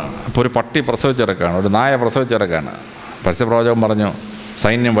പോവുകയാണ്. അപ്പോൾ ഒരു പട്ടി പ്രസവിച്ചിറക്കാണ്, ഒരു നായ പ്രസവിച്ചിറക്കാണ്. പരിശുദ്ധ പ്രവാചകൻ പറഞ്ഞു,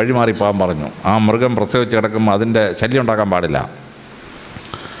 സൈന്യം വഴിമാറി പോകാൻ പറഞ്ഞു. ആ മൃഗം പ്രസവിച്ച് കിടക്കുമ്പോൾ അതിൻ്റെ ശല്യം ഉണ്ടാക്കാൻ പാടില്ല.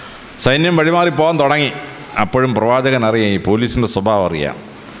 സൈന്യം വഴിമാറി പോകാൻ തുടങ്ങി. അപ്പോഴും പ്രവാചകൻ അറിയാം, ഈ പോലീസിൻ്റെ സ്വഭാവം അറിയാം.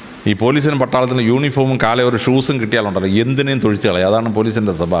 ഈ പോലീസിനും പട്ടാളത്തിന് യൂണിഫോമും കാലേ ഒരു ഷൂസും കിട്ടിയാലുണ്ടല്ലോ എന്തിനേയും തൊഴിച്ച് കളയും. അതാണ്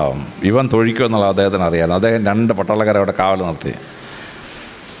പോലീസിൻ്റെ സ്വഭാവം. ഇവൻ തൊഴിക്കുമോ എന്നുള്ളത് അദ്ദേഹത്തിന് അറിയാം. അദ്ദേഹം 2 പട്ടാളക്കാരെ അവിടെ കാവൽ നിർത്തി.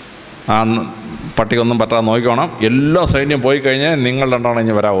 ആ പട്ടിക്കൊന്നും പറ്റാതെ നോക്കിക്കോണം, എല്ലാ സൈന്യം പോയി കഴിഞ്ഞാൽ നിങ്ങൾ 2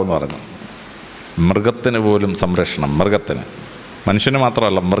 ഇഞ്ഞ് വരാമെന്ന് പറഞ്ഞു. മൃഗത്തിന് പോലും സംരക്ഷണം, മൃഗത്തിന്, മനുഷ്യന്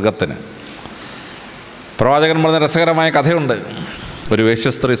മാത്രമല്ല മൃഗത്തിന്. പ്രവാചകൻ പറഞ്ഞ രസകരമായ കഥയുണ്ട്. ഒരു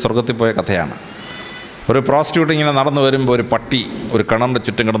വേശ്യസ്ത്രീ സ്വർഗത്തിൽ പോയ കഥയാണ്. ഒരു പ്രോസ്റ്റിറ്റ്യൂട്ട് ഇങ്ങനെ നടന്നു വരുമ്പോൾ ഒരു പട്ടി ഒരു കിണറിൻ്റെ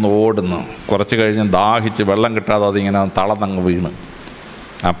ചുറ്റും കിടന്ന് ഓടുന്നു. കുറച്ച് കഴിഞ്ഞ് ദാഹിച്ച് വെള്ളം കിട്ടാതെ അതിങ്ങനെ തളർന്നങ്ങ് വീണ്.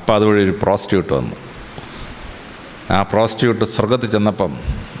 അപ്പം അതുവഴി ഒരു പ്രോസ്റ്റിറ്റ്യൂട്ട് വന്നു. ആ പ്രോസ്റ്റിറ്റ്യൂട്ട് സ്വർഗത്തിൽ ചെന്നപ്പം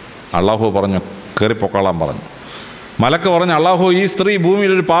അള്ളാഹു പറഞ്ഞു, കയറിപ്പൊക്കോളാൻ പറഞ്ഞു. മലക്ക് പറഞ്ഞു, അള്ളാഹു ഈ സ്ത്രീ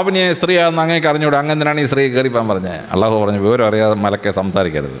ഭൂമിയിലൊരു പാപനിയായ സ്ത്രീയാണെന്ന് അങ്ങേക്ക് അറിഞ്ഞൂടെ, അങ്ങനെന്തിനാണ് ഈ സ്ത്രീ കയറിപ്പോകാൻ പറഞ്ഞത്? അള്ളാഹു പറഞ്ഞു, വിവരം അറിയാതെ മലക്കെ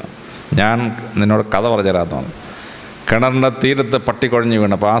സംസാരിക്കരുത്, ഞാൻ നിന്നോട് കഥ പറഞ്ഞു തരാമെന്ന് പറഞ്ഞു. കിണറിൻ്റെ തീരത്ത് പട്ടി കുഴഞ്ഞു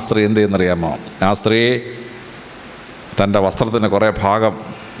വീണ്. അപ്പോൾ ആ സ്ത്രീ എന്ത് ചെയ്യുന്നറിയാമോ? ആ സ്ത്രീ തൻ്റെ വസ്ത്രത്തിന് കുറേ ഭാഗം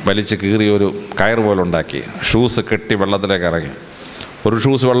വലിച്ച് കീറി ഒരു കയർ പോലെ ഉണ്ടാക്കി ഷൂസ് കെട്ടി വെള്ളത്തിലേക്ക് ഇറങ്ങി. ഒരു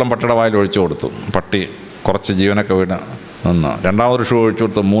ഷൂസ് വെള്ളം പട്ടിയുടെ വായിൽ ഒഴിച്ചു കൊടുത്തു. പട്ടി കുറച്ച് ജീവനൊക്കെ വീണ് നിന്ന്. 2ാമതൊരു ഷൂ ഒഴിച്ചു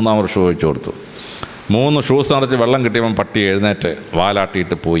കൊടുത്തു. 3ാമതൊരു ഷൂ ഒഴിച്ചു കൊടുത്തു. 3 ഷൂസ് നിറച്ച് വെള്ളം കിട്ടിയപ്പം പട്ടി എഴുന്നേറ്റ്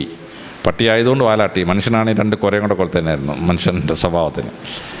വാലാട്ടിയിട്ട് പോയി. പട്ടി ആയതുകൊണ്ട് വാലാട്ടി. മനുഷ്യനാണെങ്കിൽ 2 കുരയും കൂടെ പോലെ തന്നെയായിരുന്നു മനുഷ്യൻ്റെ സ്വഭാവത്തിന്.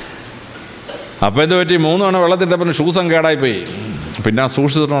 അപ്പോൾ എന്ത് പറ്റി? 3 തവണ വെള്ളത്തിട്ടപ്പം ഷൂസും കേടായിപ്പോയി. പിന്നെ ആ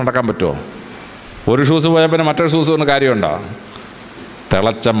ഷൂസ് ഇട്ട് നടക്കാൻ പറ്റുമോ? ഒരു ഷൂസ് പോയാൽ പിന്നെ മറ്റൊരു ഷൂസ് കൊണ്ട് കാര്യമുണ്ടോ?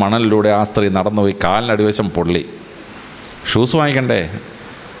 തിളച്ച മണലിലൂടെ ആ സ്ത്രീ നടന്നുപോയി. കാലിനടിവശം പൊള്ളി. ഷൂസ് വാങ്ങിക്കണ്ടേ?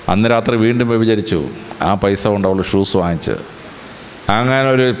 അന്ന് രാത്രി വീണ്ടും വിചാരിച്ചു. ആ പൈസ കൊണ്ട് അവൾ ഷൂസ് വാങ്ങിച്ച്. അങ്ങനെ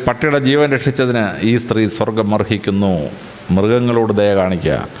ഒരു പട്ടിയുടെ ജീവൻ രക്ഷിച്ചതിന് ഈ സ്ത്രീ സ്വർഗം അർഹിക്കുന്നു. മൃഗങ്ങളോട് ദയ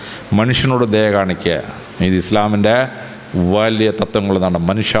കാണിക്കുക, മനുഷ്യനോട് ദയ കാണിക്കുക. ഇത് ഇസ്ലാമിൻ്റെ വലിയ തത്വങ്ങളെന്നാണ്.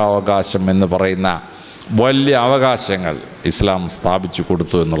 മനുഷ്യാവകാശം എന്ന് പറയുന്ന വലിയ അവകാശങ്ങൾ ഇസ്ലാം സ്ഥാപിച്ചു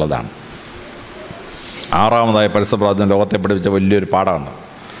കൊടുത്തു എന്നുള്ളതാണ്. 6ാമതായി പരിശുദ്ധ പ്രവാചകൻ ലോകത്തെ പഠിപ്പിച്ച വലിയൊരു പാഠമാണ്.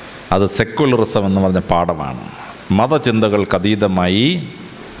 അത് സെക്കുലറിസം എന്ന് പറഞ്ഞ പാഠമാണ്. മതചിന്തകൾക്കതീതമായി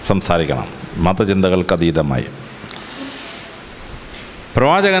സംസാരിക്കണം, മതചിന്തകൾക്കതീതമായി.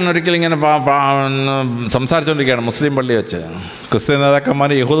 പ്രവാചകൻ ഒരിക്കലും ഇങ്ങനെ സംസാരിച്ചുകൊണ്ടിരിക്കുകയാണ് മുസ്ലിം പള്ളി വെച്ച്. ക്രിസ്ത്യൻ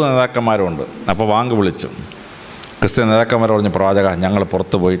നേതാക്കന്മാരും യഹൂദ നേതാക്കന്മാരും ഉണ്ട്. അപ്പോൾ വാങ്ക് വിളിച്ചു. ക്രിസ്ത്യൻ നേതാക്കന്മാർ പറഞ്ഞു, പ്രവാചക ഞങ്ങൾ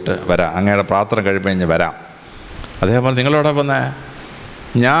പുറത്ത് പോയിട്ട് വരാം, അങ്ങയുടെ പ്രാർത്ഥന കഴിയുമ്പോൾ വരാം. അതേപോലെ നിങ്ങളോടെ വന്നേ?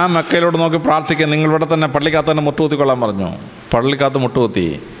 ഞാൻ മക്കയിലോട്ട് നോക്കി പ്രാർത്ഥിക്കാൻ, നിങ്ങളിവിടെ തന്നെ പള്ളിക്കകത്ത് തന്നെ മുട്ടുകുത്തിക്കൊള്ളാൻ പറഞ്ഞു. പള്ളിക്കകത്ത് മുട്ടുകുത്തി.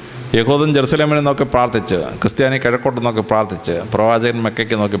 യഹൂദൻ ജെറുസലേമിനെ നോക്കി പ്രാർത്ഥിച്ച്, ക്രിസ്ത്യാനി കിഴക്കോട്ട് നോക്കി പ്രാർത്ഥിച്ച്, പ്രവാചകൻ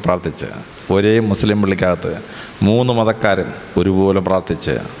മക്കയ്ക്ക് നോക്കി പ്രാർത്ഥിച്ച്. ഒരേ മുസ്ലിം പള്ളിക്കകത്ത് 3 മതക്കാരും ഒരുപോലെ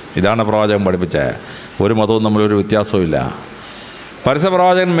പ്രാർത്ഥിച്ച്. ഇതാണ് പ്രവാചകൻ പഠിപ്പിച്ചത്. ഒരു മതവും തമ്മിലൊരു വ്യത്യാസവും ഇല്ല. പരിശുദ്ധ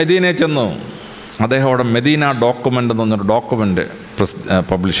പ്രവാചകൻ മദീനയിൽ ചെന്നു. അദ്ദേഹം അവിടെ മെദീന ഡോക്യുമെൻ്റ് എന്ന് പറഞ്ഞൊരു ഡോക്യുമെൻ്റ്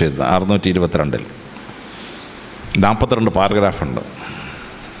പബ്ലിഷ് ചെയ്തു 622. 42 പാരഗ്രാഫുണ്ട്.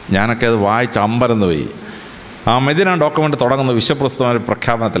 ഞാനൊക്കെ അത് വായിച്ച് അമ്പരന്ന് പോയി. ആ മെദീന ഡോക്യുമെൻ്റ് തുടങ്ങുന്ന വിശ്വപ്രസിദ്ധമായ ഒരു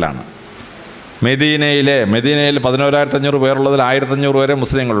പ്രഖ്യാപനത്തിലാണ്. മെദീനയിൽ 11,500 പേരുള്ളതിൽ 1,500 പേരെ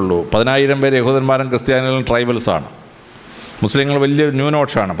മുസ്ലിങ്ങളുള്ളൂ. 10,000 പേര് യഹൂദന്മാരും ക്രിസ്ത്യാനികളും ട്രൈബൽസാണ്. മുസ്ലിങ്ങൾ വലിയ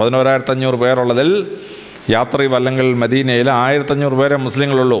ന്യൂനപക്ഷമാണ്. 11,500 പേരുള്ളതിൽ യാത്രയും അല്ലെങ്കിൽ മദീനയിൽ 1,500 പേരെ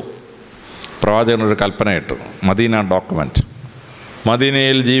മുസ്ലിങ്ങളുള്ളൂ. പ്രവാചകനൊരു കൽപ്പനയിട്ടു, മദീന ഡോക്യുമെൻറ്റ്.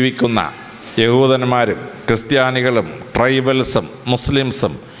 മദീനയിൽ ജീവിക്കുന്ന യഹൂദന്മാരും ക്രിസ്ത്യാനികളും ട്രൈബൽസും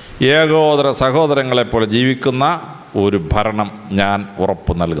മുസ്ലിംസും ഏകോദര സഹോദരങ്ങളെപ്പോലെ ജീവിക്കുന്ന ഒരു ഭരണം ഞാൻ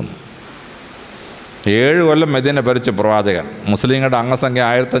ഉറപ്പ് നൽകുന്നു. 7 കൊല്ലം മദീന ഭരിച്ച പ്രവാചകൻ മുസ്ലിങ്ങളുടെ അംഗസംഖ്യ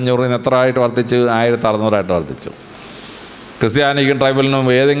 1,500 എത്ര ആയിട്ട് വർദ്ധിച്ചു? 1,600 വർദ്ധിച്ചു. ക്രിസ്ത്യാനിക്കും ട്രൈബലിനും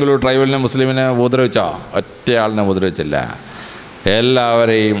ഏതെങ്കിലും ഒരു ട്രൈബലിനും മുസ്ലിമിനെ ഉപദ്രവിച്ചോ? ഒറ്റയാളിനെ ഉപദ്രവിച്ചില്ല.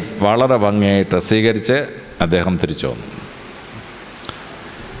 എല്ലാവരെയും വളരെ ഭംഗിയായിട്ട് സ്വീകരിച്ച് അദ്ദേഹം തിരിച്ചു വന്നു.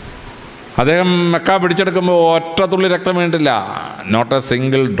 അദ്ദേഹം മെക്ക പിടിച്ചെടുക്കുമ്പോൾ ഒറ്റ തുള്ളി രക്തം വീണിട്ടില്ല. Not A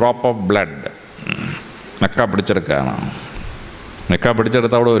single drop of blood. Mecca പിടിച്ചെടുക്കുകയാണ്. Mecca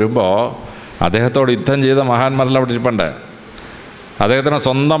പിടിച്ചെടുത്ത് അവിടെ വരുമ്പോൾ അദ്ദേഹത്തോട് യുദ്ധം ചെയ്ത മഹാന്മാരെല്ലാം അവിടെ ഇരിപ്പുണ്ട്. അദ്ദേഹത്തിന്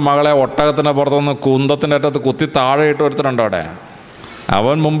സ്വന്തം മകളെ ഒട്ടകത്തിൻ്റെ പുറത്തുനിന്ന് കുന്തത്തിൻ്റെ അറ്റത്ത് കുത്തി താഴെ ഇട്ട് ഒരുത്തനുണ്ട് അവിടെ.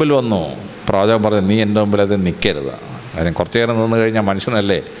 അവൻ മുമ്പിൽ വന്നു. പ്രവാചകൻ പറഞ്ഞു, നീ എൻ്റെ മുമ്പിൽ അത് നിൽക്കരുത്. കാര്യം കുറച്ച് നേരം നിന്ന് കഴിഞ്ഞാൽ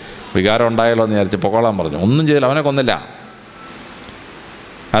മനുഷ്യനല്ലേ, വികാരം ഉണ്ടായല്ലോ എന്ന് വിചാരിച്ച് പൊക്കോളാൻ പറഞ്ഞു. ഒന്നും ചെയ്തില്ല, അവനെ കൊന്നില്ല.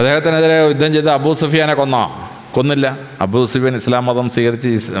 അദ്ദേഹത്തിനെതിരെ യുദ്ധം ചെയ്ത് അബൂ സുഫിയാനെ കൊന്നില്ല. അബൂ സുഫിയാൻ ഇസ്ലാം മതം സ്വീകരിച്ച്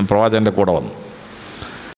പ്രവാചകൻ്റെ കൂടെ വന്നു.